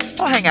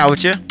 I'll hang out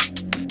with you.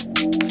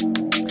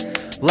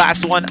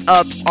 Last one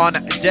up on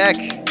deck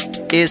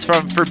is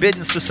from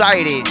Forbidden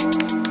Society.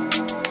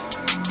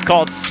 It's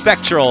called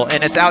Spectral,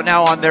 and it's out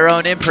now on their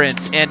own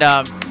imprints. And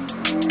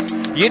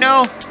you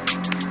know,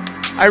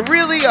 I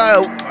really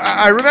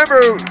I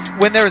remember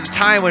when there was a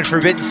time when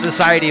Forbidden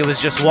Society was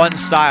just one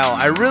style.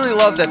 I really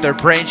love that they're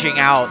branching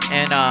out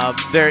and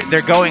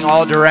they're going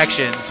all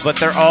directions, but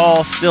they're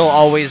all still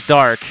always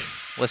dark.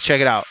 Let's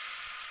check it out.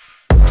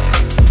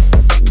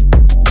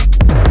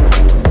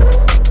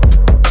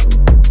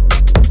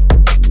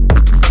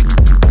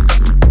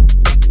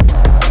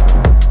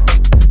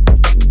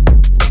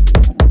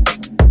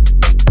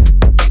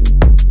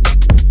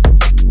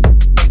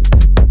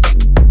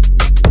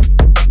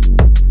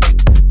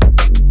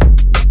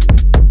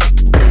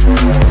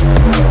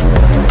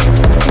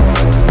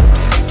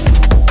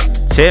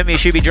 Tim, you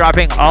should be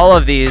dropping all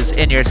of these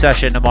in your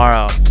session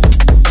tomorrow,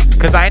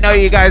 because I know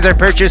you guys are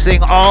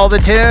purchasing all the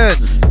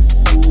tunes.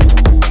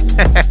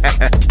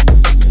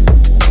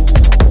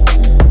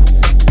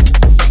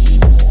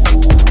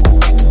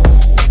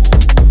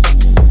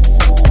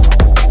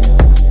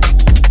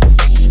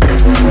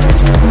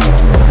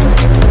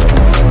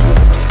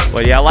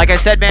 Well, yeah, like I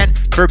said, man,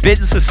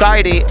 Forbidden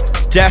Society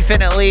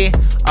definitely,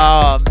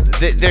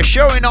 they're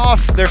showing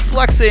off, they're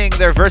flexing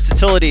their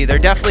versatility. They're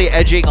definitely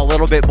edging a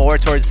little bit more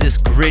towards this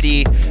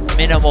gritty,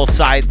 minimal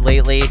side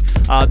lately.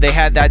 They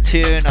had that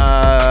tune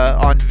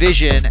on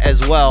Vision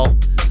as well.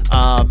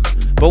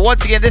 But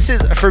once again, this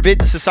is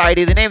Forbidden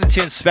Society. The name of the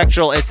tune is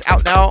Spectral. It's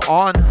out now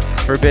on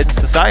Forbidden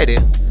Society.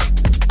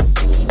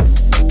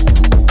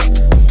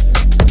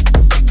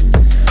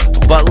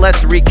 But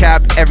let's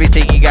recap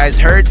everything you guys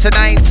heard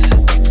tonight,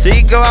 so you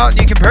can go out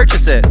and you can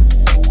purchase it.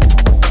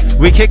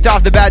 We kicked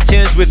off the bad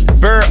tunes with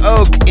Burr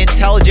Oak,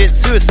 Intelligent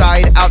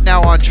Suicide, out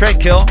now on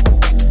Trendkill.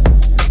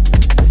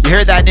 You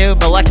heard that new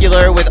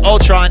Molecular with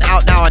Ultron,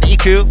 out now on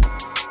Iku.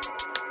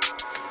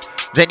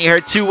 Then you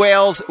heard Two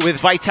Whales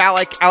with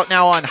Vitalic, out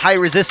now on High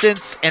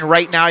Resistance. And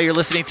right now you're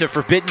listening to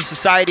Forbidden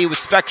Society with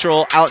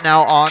Spectral, out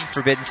now on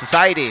Forbidden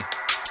Society.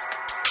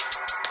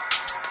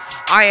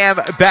 I am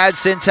Bad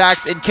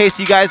Syntax. In case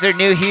you guys are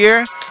new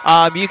here,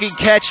 you can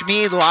catch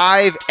me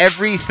live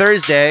every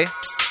Thursday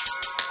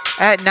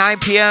at 9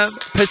 p.m.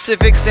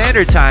 Pacific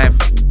Standard Time.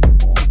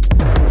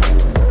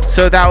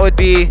 So that would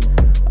be,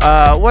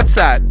 what's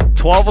that?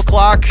 12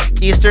 o'clock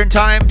Eastern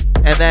Time,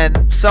 and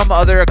then some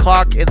other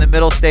o'clock in the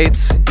middle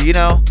states. You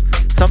know,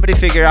 somebody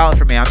figure it out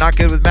for me. I'm not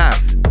good with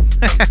math.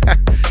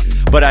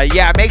 But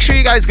yeah, make sure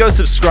you guys go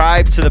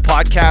subscribe to the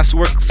podcast.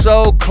 We're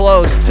so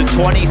close to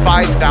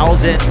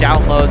 25,000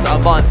 downloads a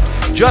month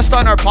just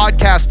on our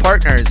podcast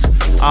partners.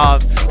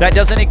 That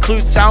doesn't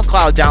include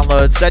SoundCloud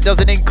downloads. That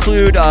doesn't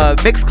include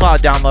Mixcloud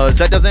downloads.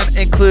 That doesn't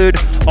include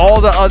all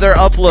the other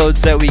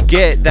uploads that we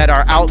get that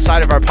are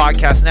outside of our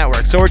podcast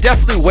network. So we're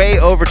definitely way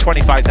over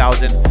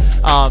 25,000.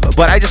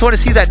 But I just want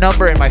to see that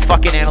number in my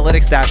fucking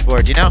analytics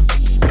dashboard, you know?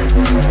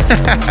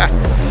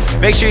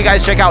 Make sure you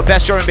guys check out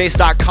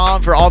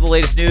bestdrumandbass.com for all the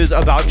latest news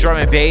about drum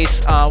and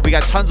bass. We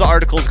got tons of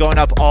articles going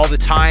up all the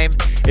time.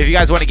 If you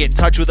guys want to get in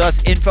touch with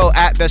us,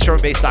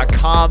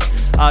 info@bestdrumandbass.com.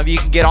 You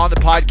can get on the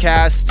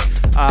podcast.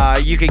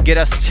 You can get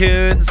us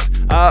tunes,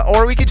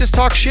 or we could just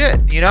talk shit,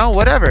 you know,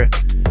 whatever.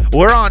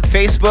 We're on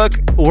Facebook.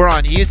 We're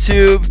on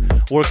YouTube.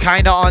 We're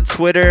kind of on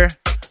Twitter.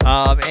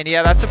 And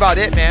yeah, that's about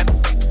it, man.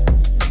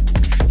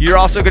 You're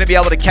also going to be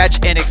able to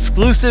catch an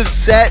exclusive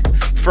set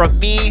from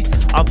me.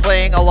 I'm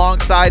playing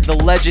alongside the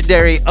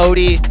legendary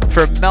Odie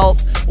from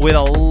Melt with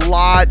a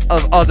lot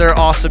of other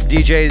awesome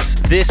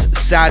DJs this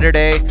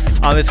Saturday.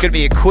 It's going to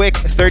be a quick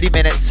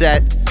 30-minute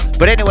set.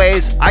 But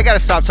anyways, I got to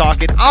stop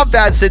talking. I'm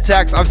Bad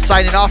Syntax. I'm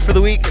signing off for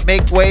the week.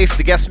 Make way for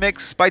the guest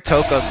mix by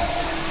Tokem.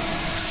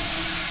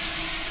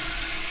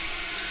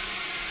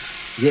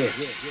 Yeah.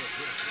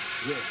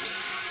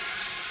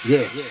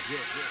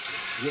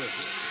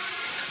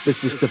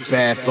 This is the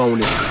bad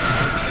bonus.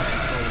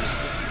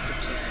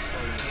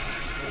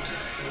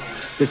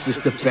 This is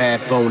the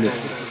bad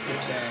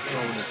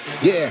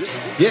bonus. Yeah.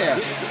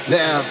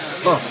 Now,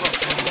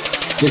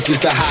 This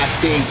is the high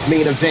stage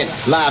main event.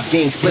 Live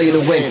games play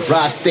to win.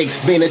 Rise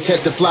stakes, main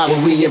intent to fly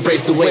when we embrace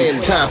the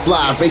wind. Time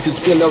fly,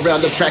 races spin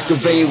around the track of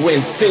very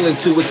wind. Sailing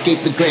to escape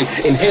the grin,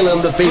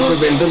 inhaling the vapor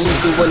and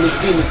releasing when this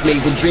steam is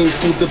made. With dreams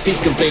to the peak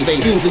of day.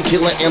 Dreams and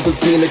killer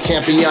anthems mean a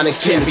championic.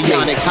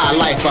 High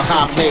life for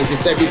high planes,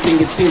 it's everything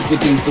it seems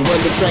to be. So when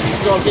the track is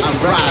started, I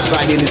rise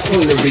right in the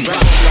scenery.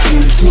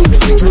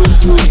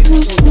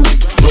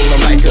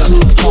 Rolling like a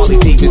Harley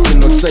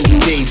Davidson on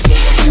sunny days.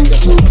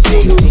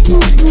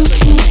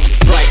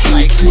 Bright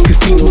light,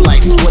 casino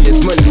lights when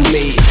this money's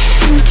made.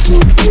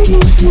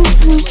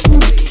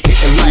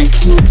 Hitting like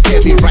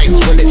heavy rights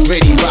when it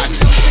ready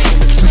rocks.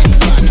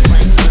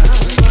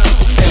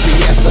 Every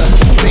answer,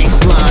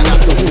 baseline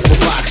out the hooper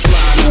box.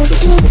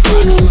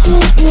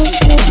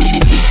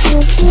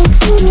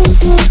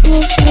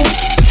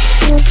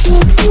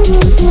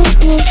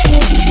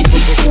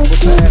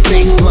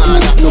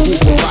 Baseline out the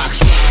hooper box.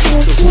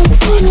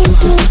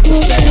 This is the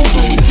bad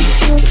bonus.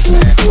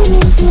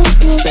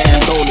 Bad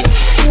bonus.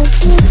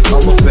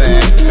 I'm a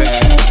bad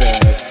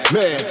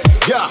man.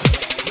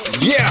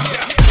 Yeah.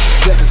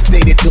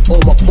 Devastated to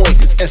all my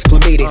points is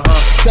exclamated.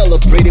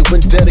 Celebrated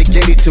when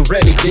dedicated to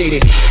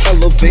renegated.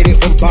 Elevated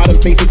from bottom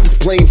faces is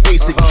plain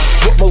basic.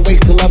 Work my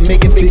ways till I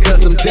make it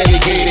because I'm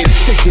dedicated.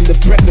 Taking the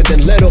breath and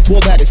then let off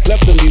all that is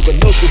left of me.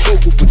 With local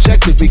vocal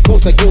projected,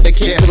 because I go they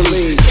can't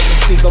believe.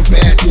 See I'm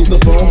bad to the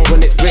bone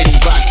when it ready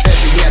rocks.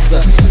 Heavy as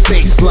a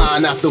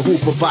baseline out the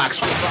hooper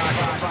box.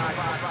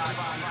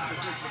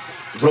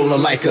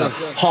 Rolling like a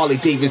Harley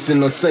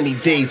Davidson on sunny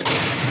days.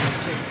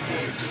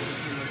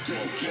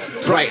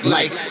 Bright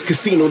light,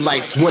 casino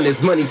lights when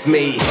his money's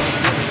made.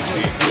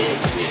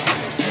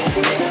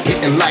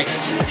 Hitting like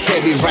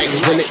heavy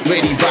rights when it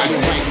ready rocks.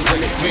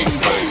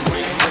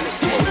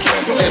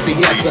 Heavy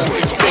as a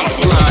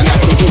baseline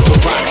out the hooper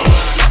box.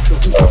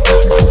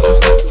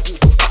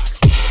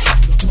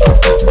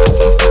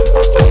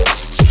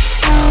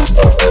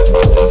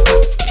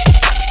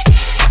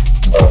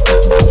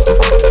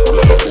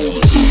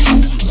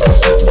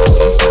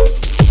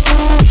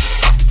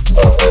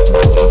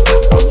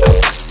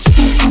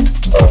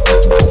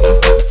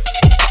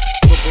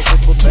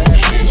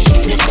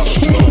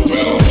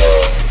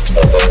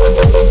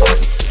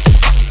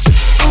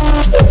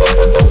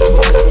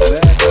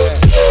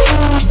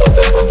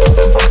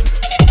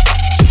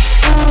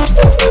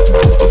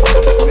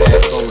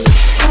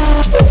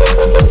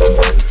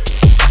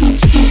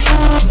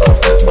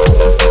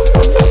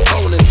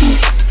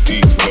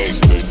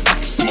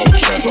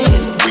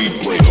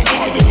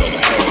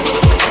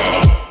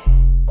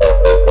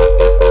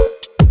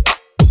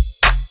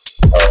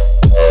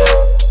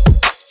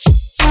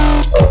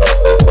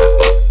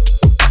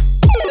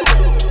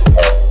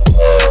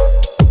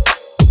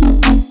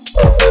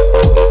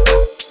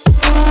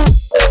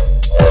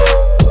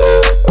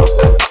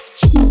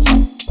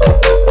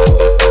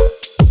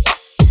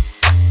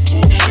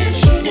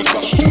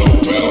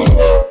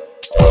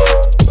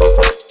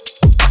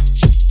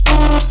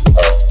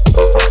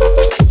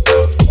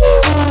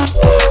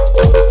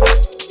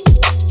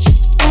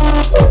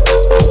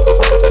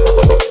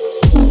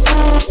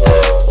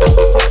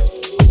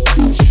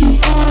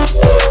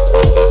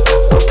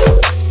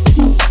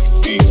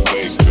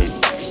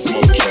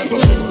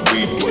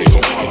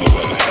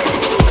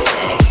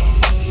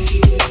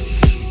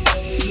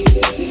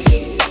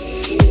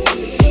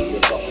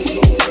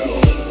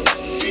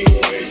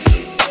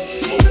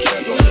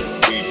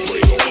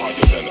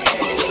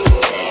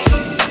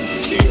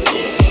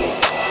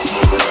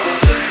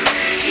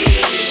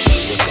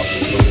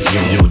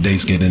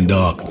 Days getting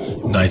dark,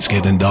 nights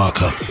getting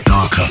darker,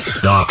 darker,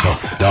 darker,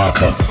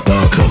 darker,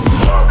 darker.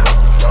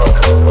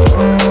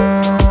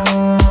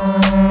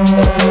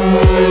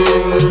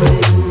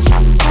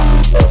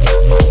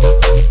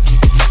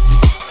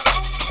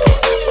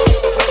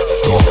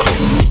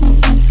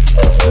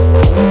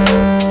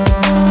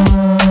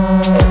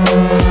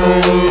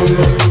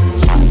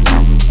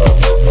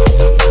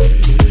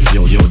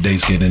 Yo,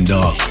 days getting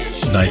dark,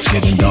 nights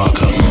getting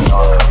darker.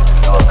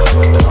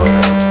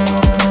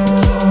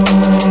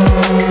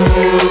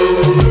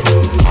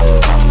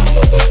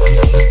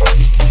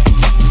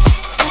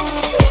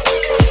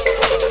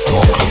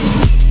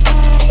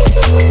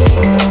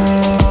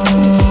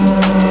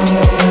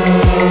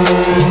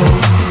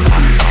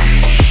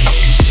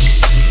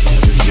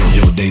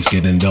 Days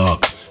getting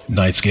dark,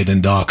 nights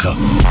getting darker.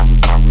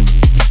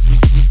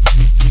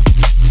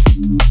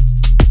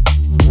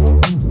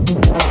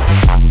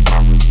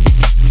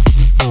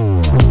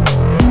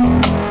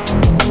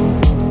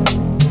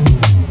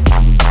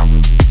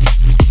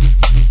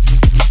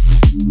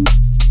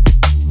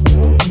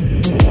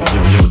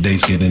 Yo,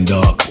 days getting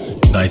dark,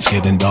 nights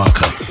getting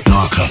darker,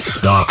 darker,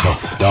 darker,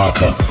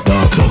 darker,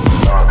 darker.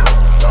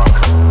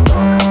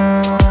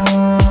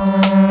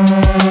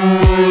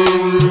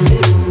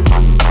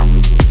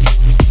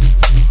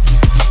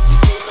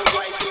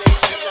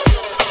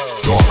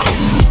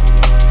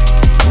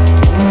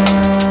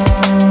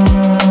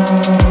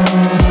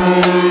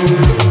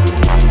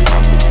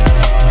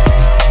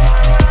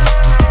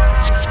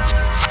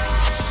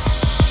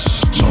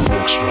 So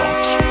walk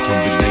strong.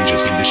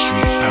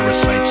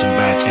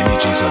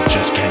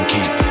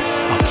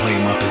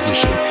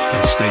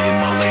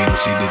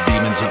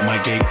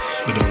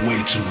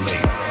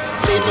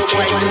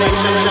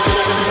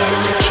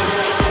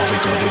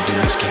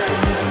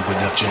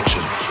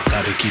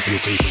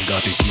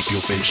 your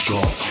faith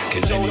strong,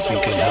 cause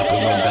anything can happen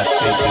when that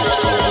faith is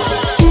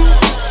strong.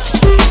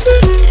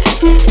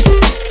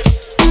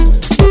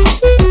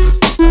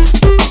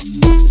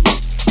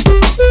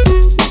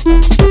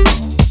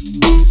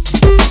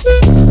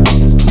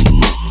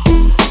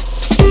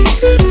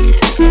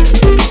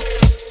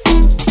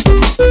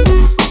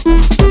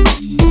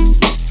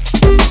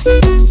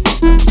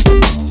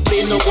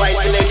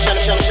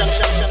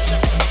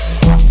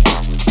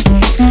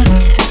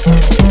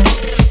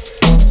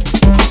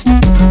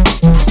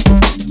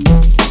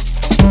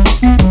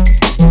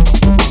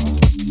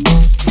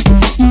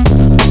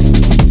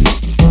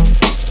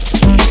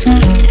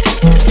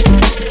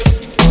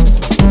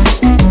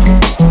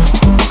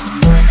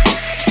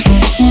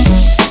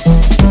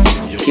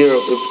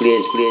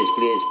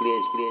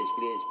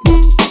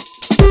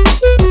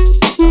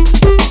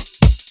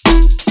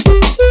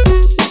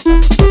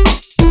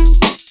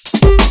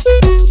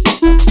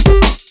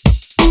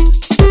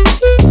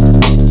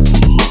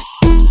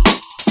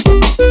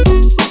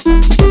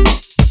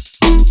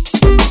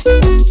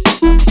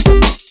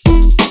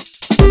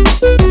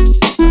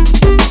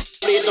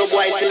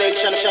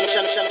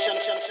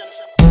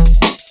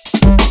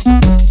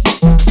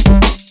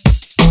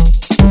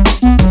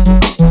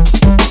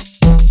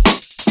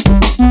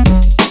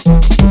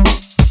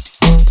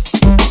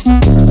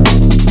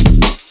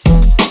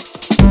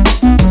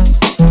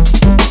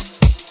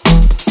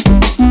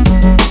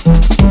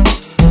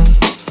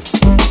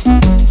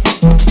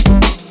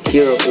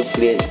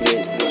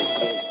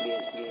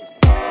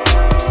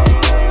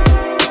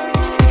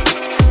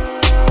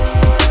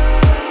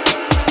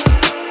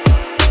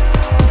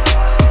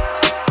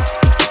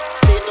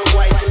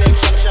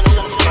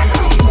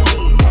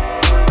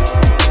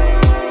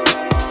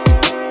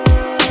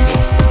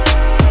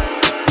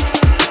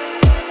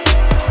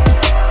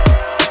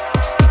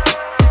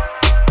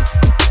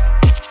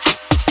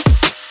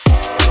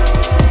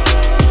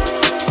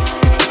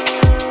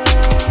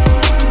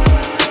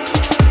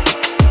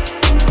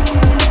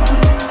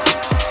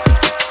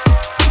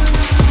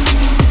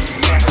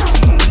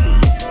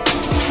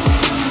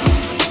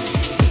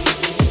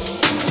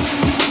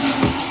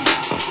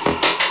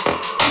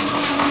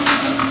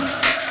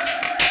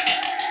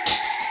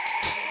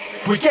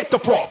 We get the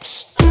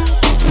props.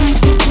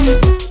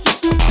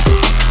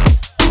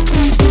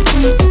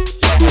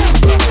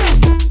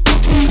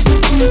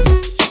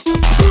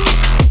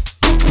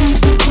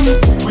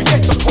 We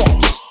get the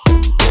props.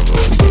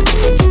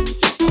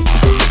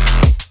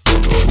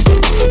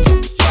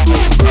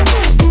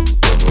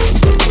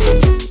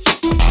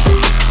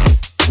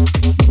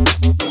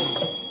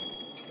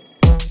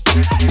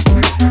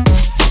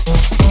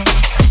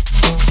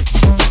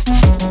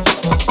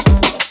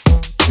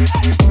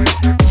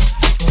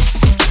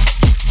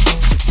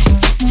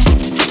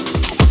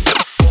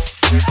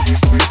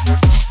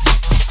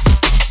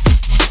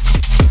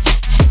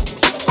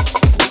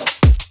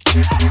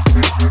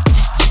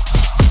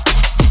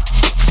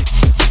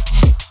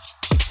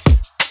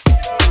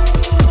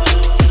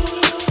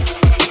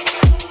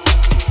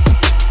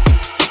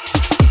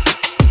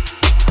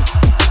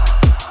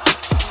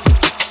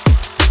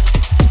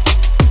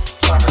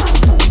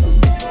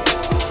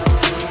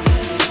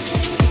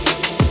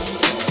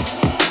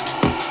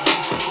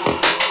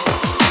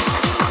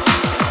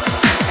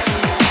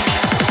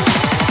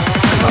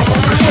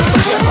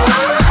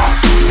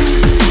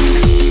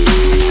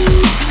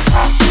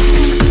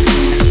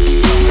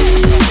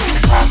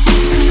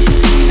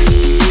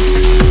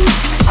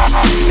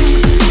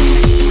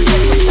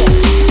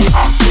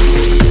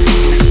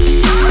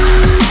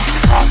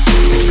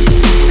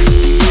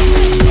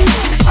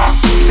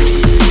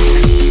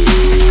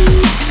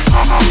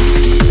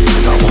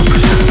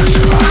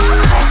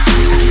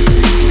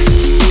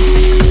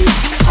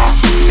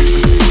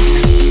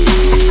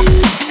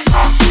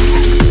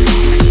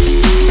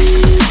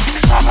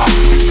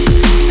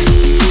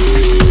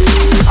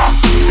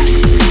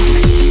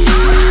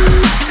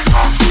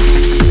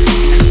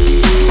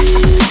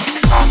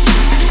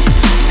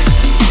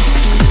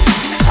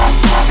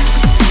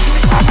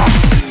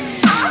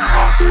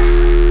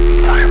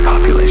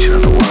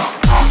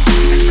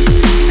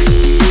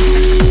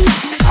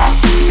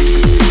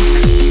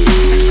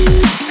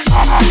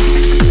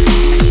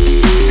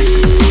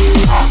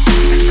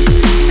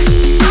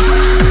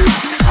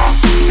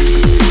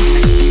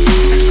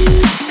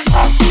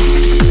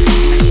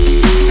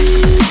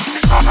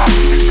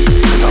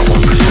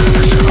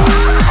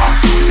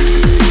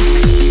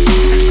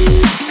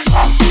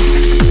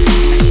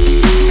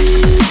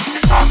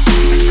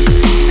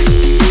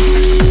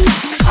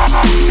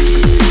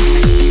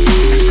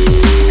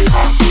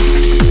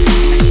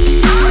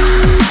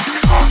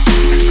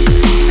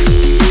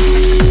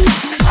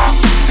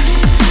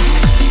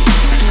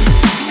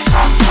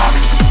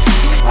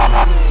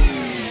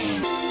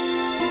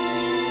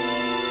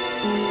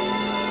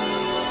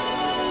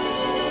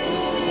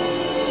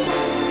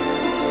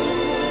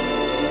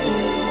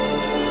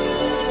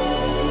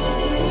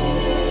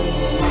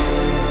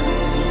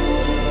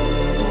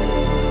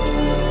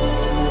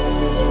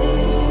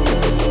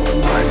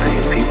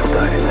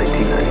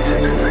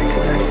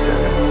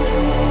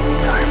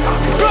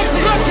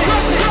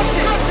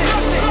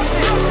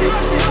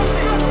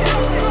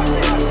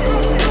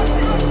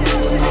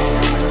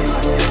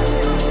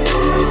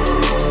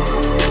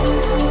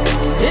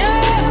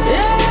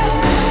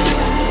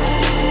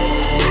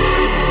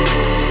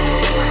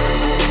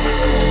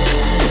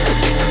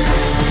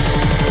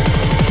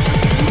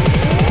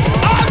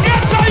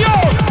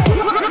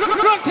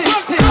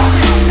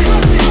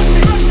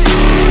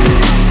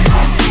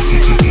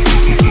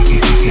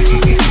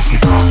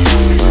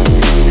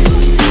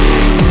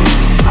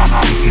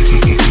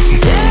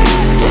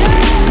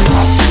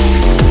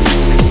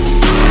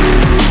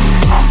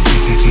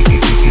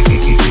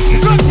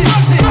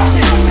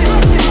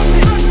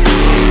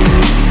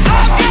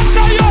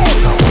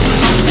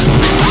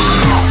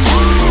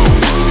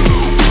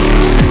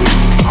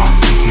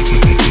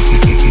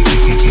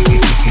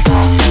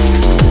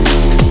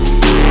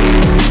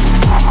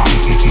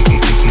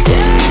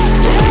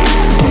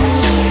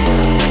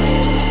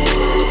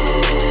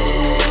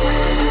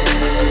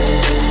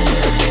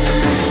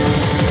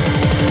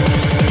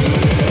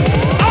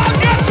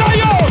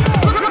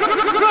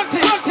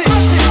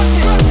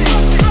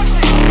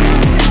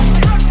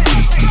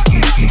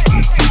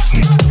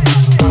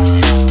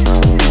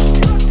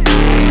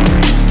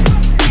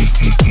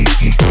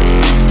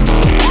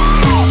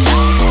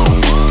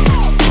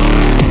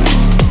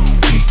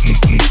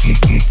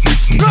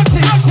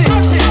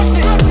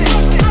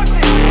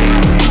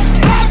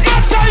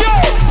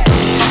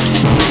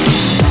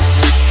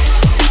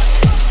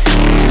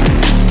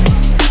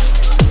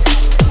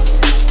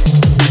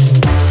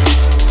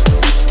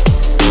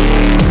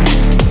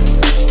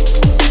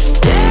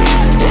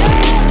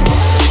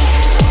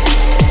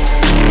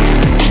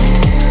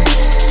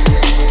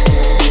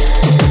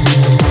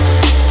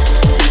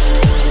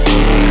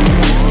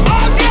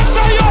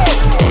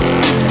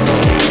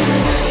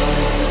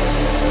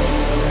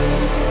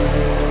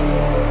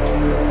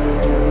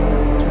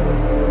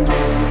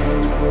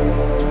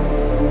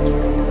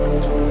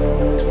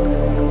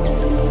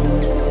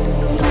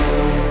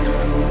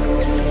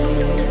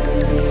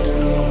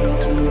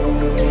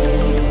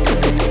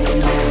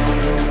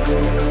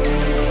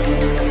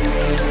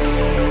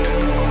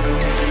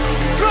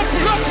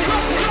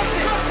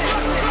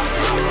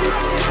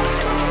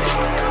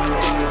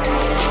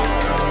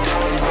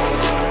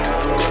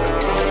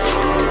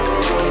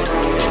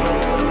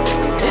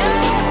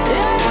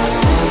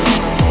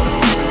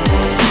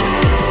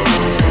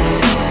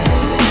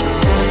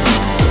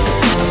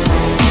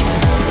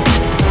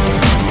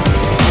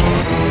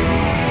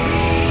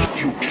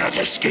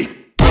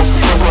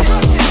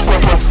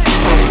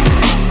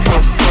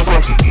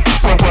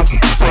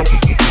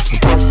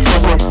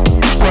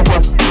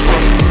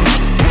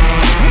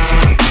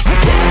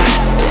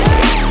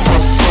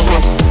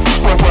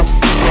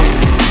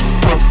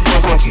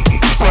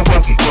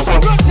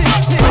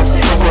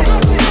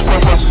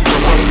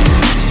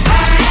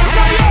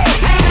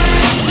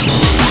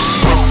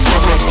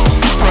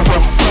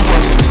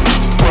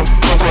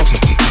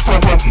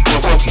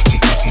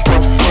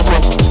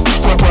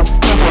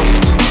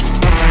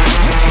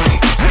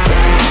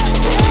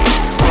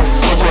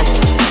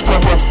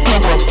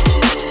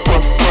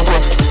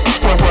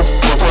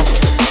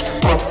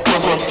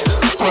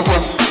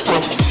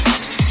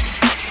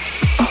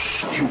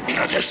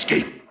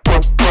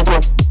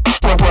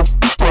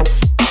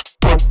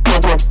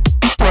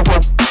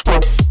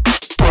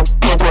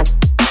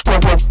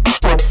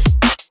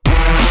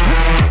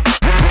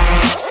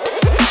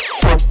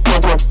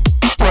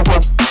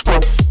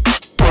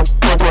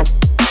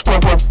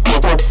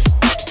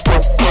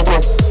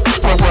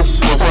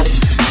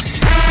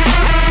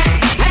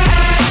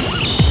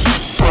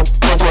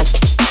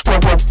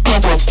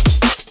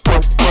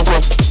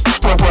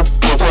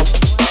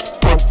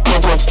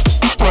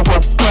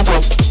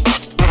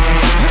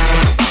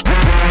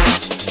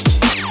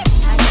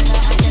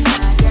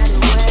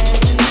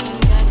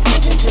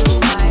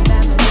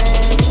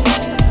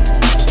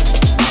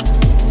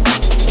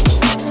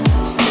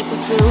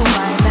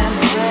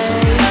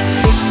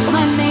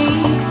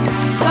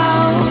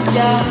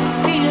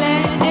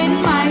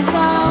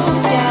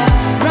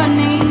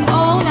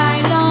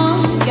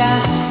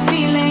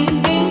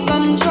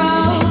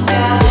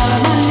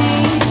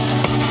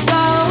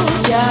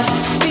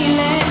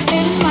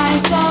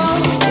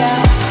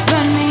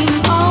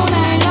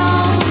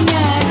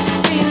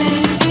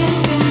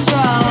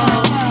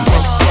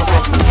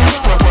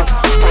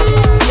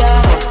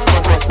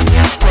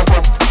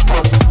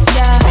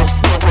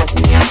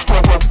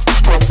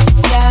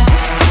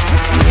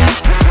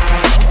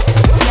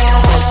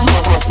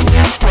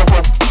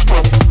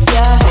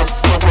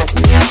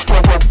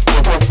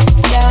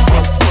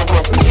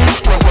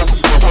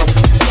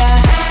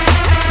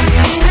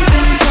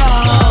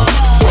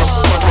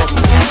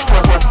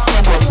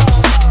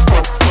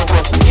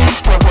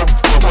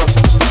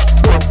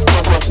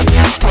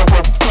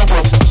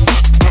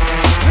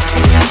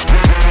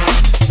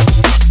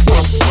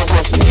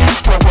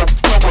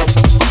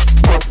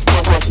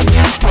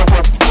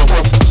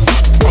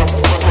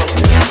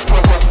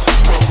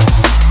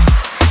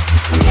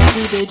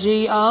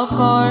 G, of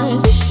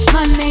course.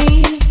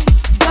 Money,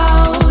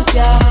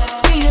 Doja,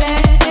 feel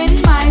it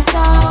in my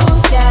soul,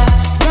 yeah.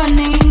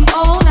 Running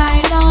all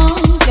night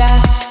long,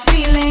 yeah.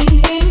 Feeling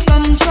in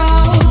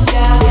control,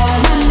 yeah.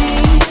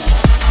 Money,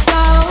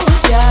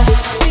 Doja,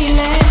 feel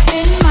it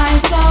in my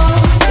soul,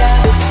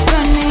 yeah.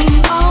 Running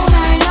all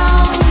night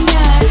long,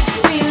 yeah.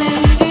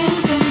 Feeling in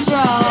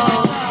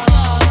control.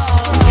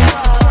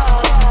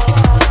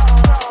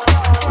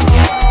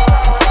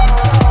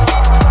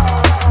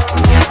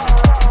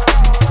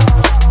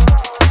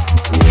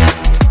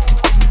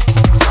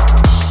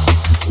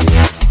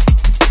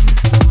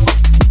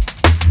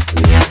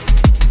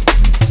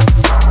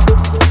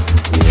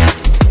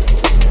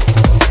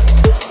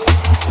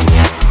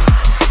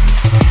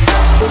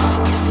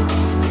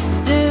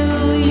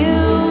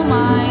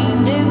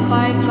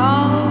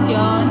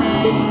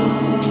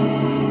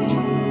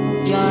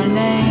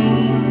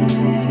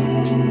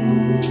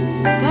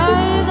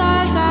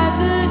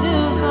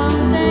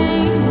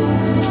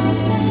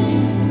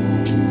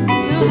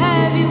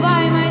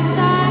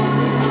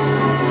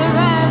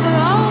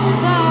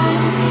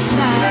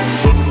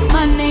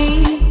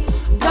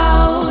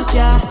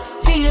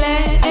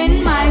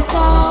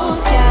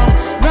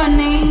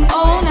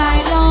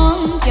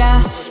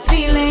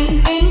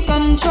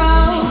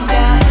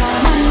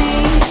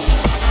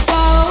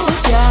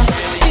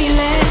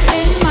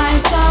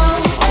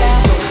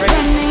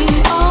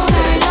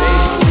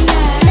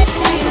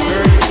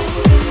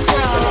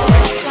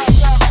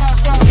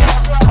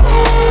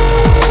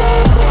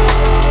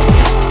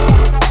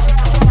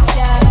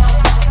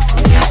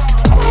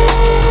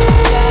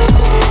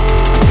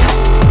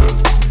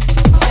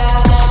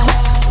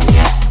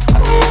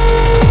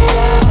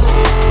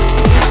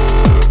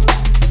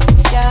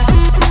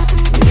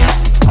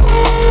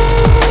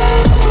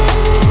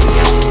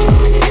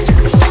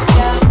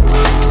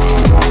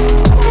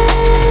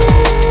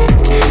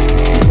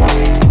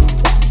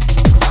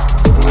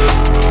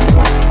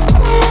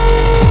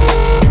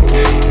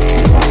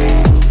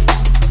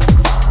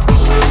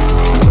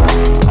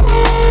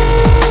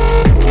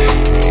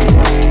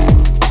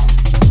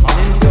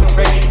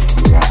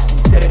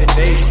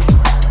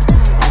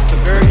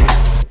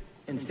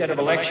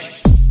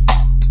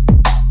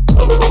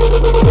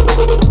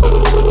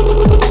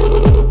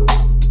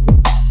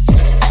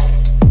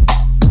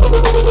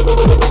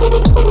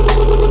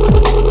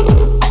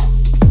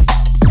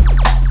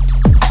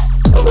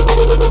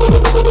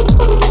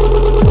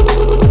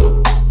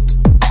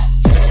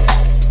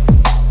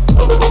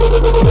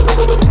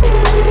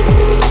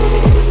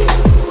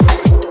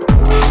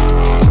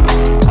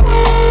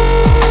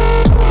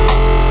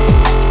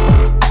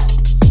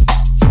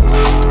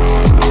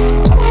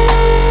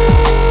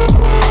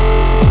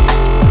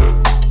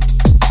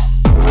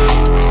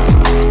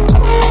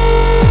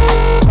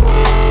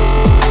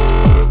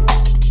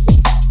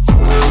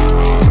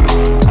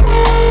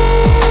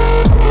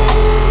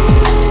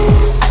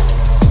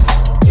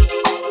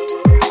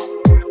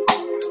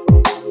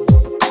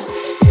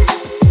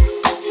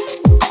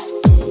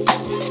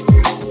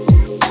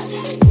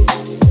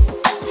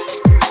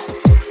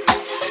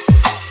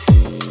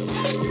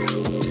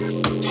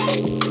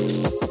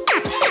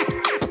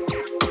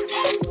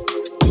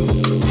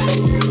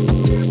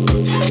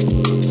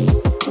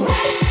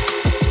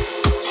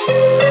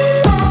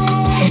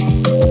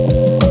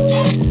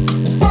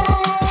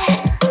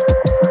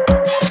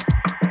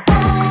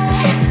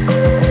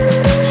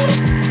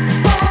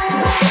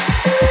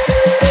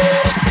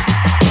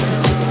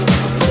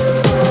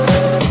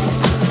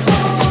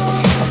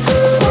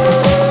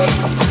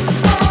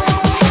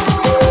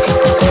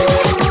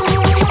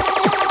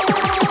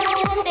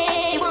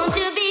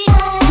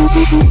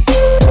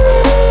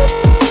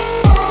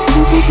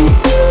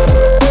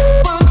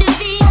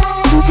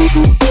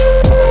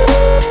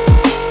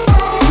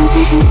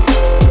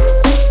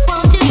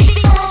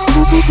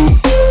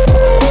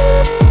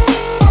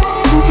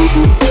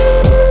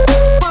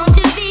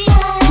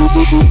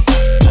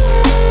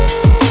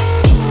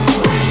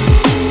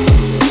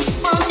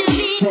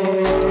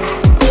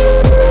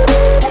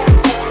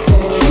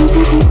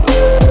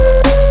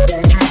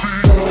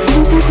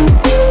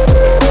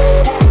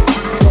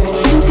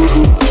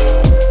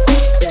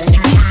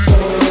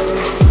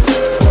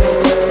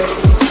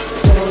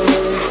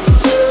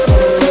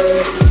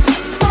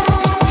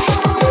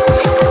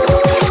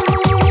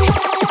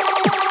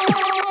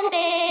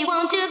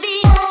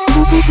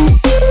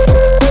 Thank you.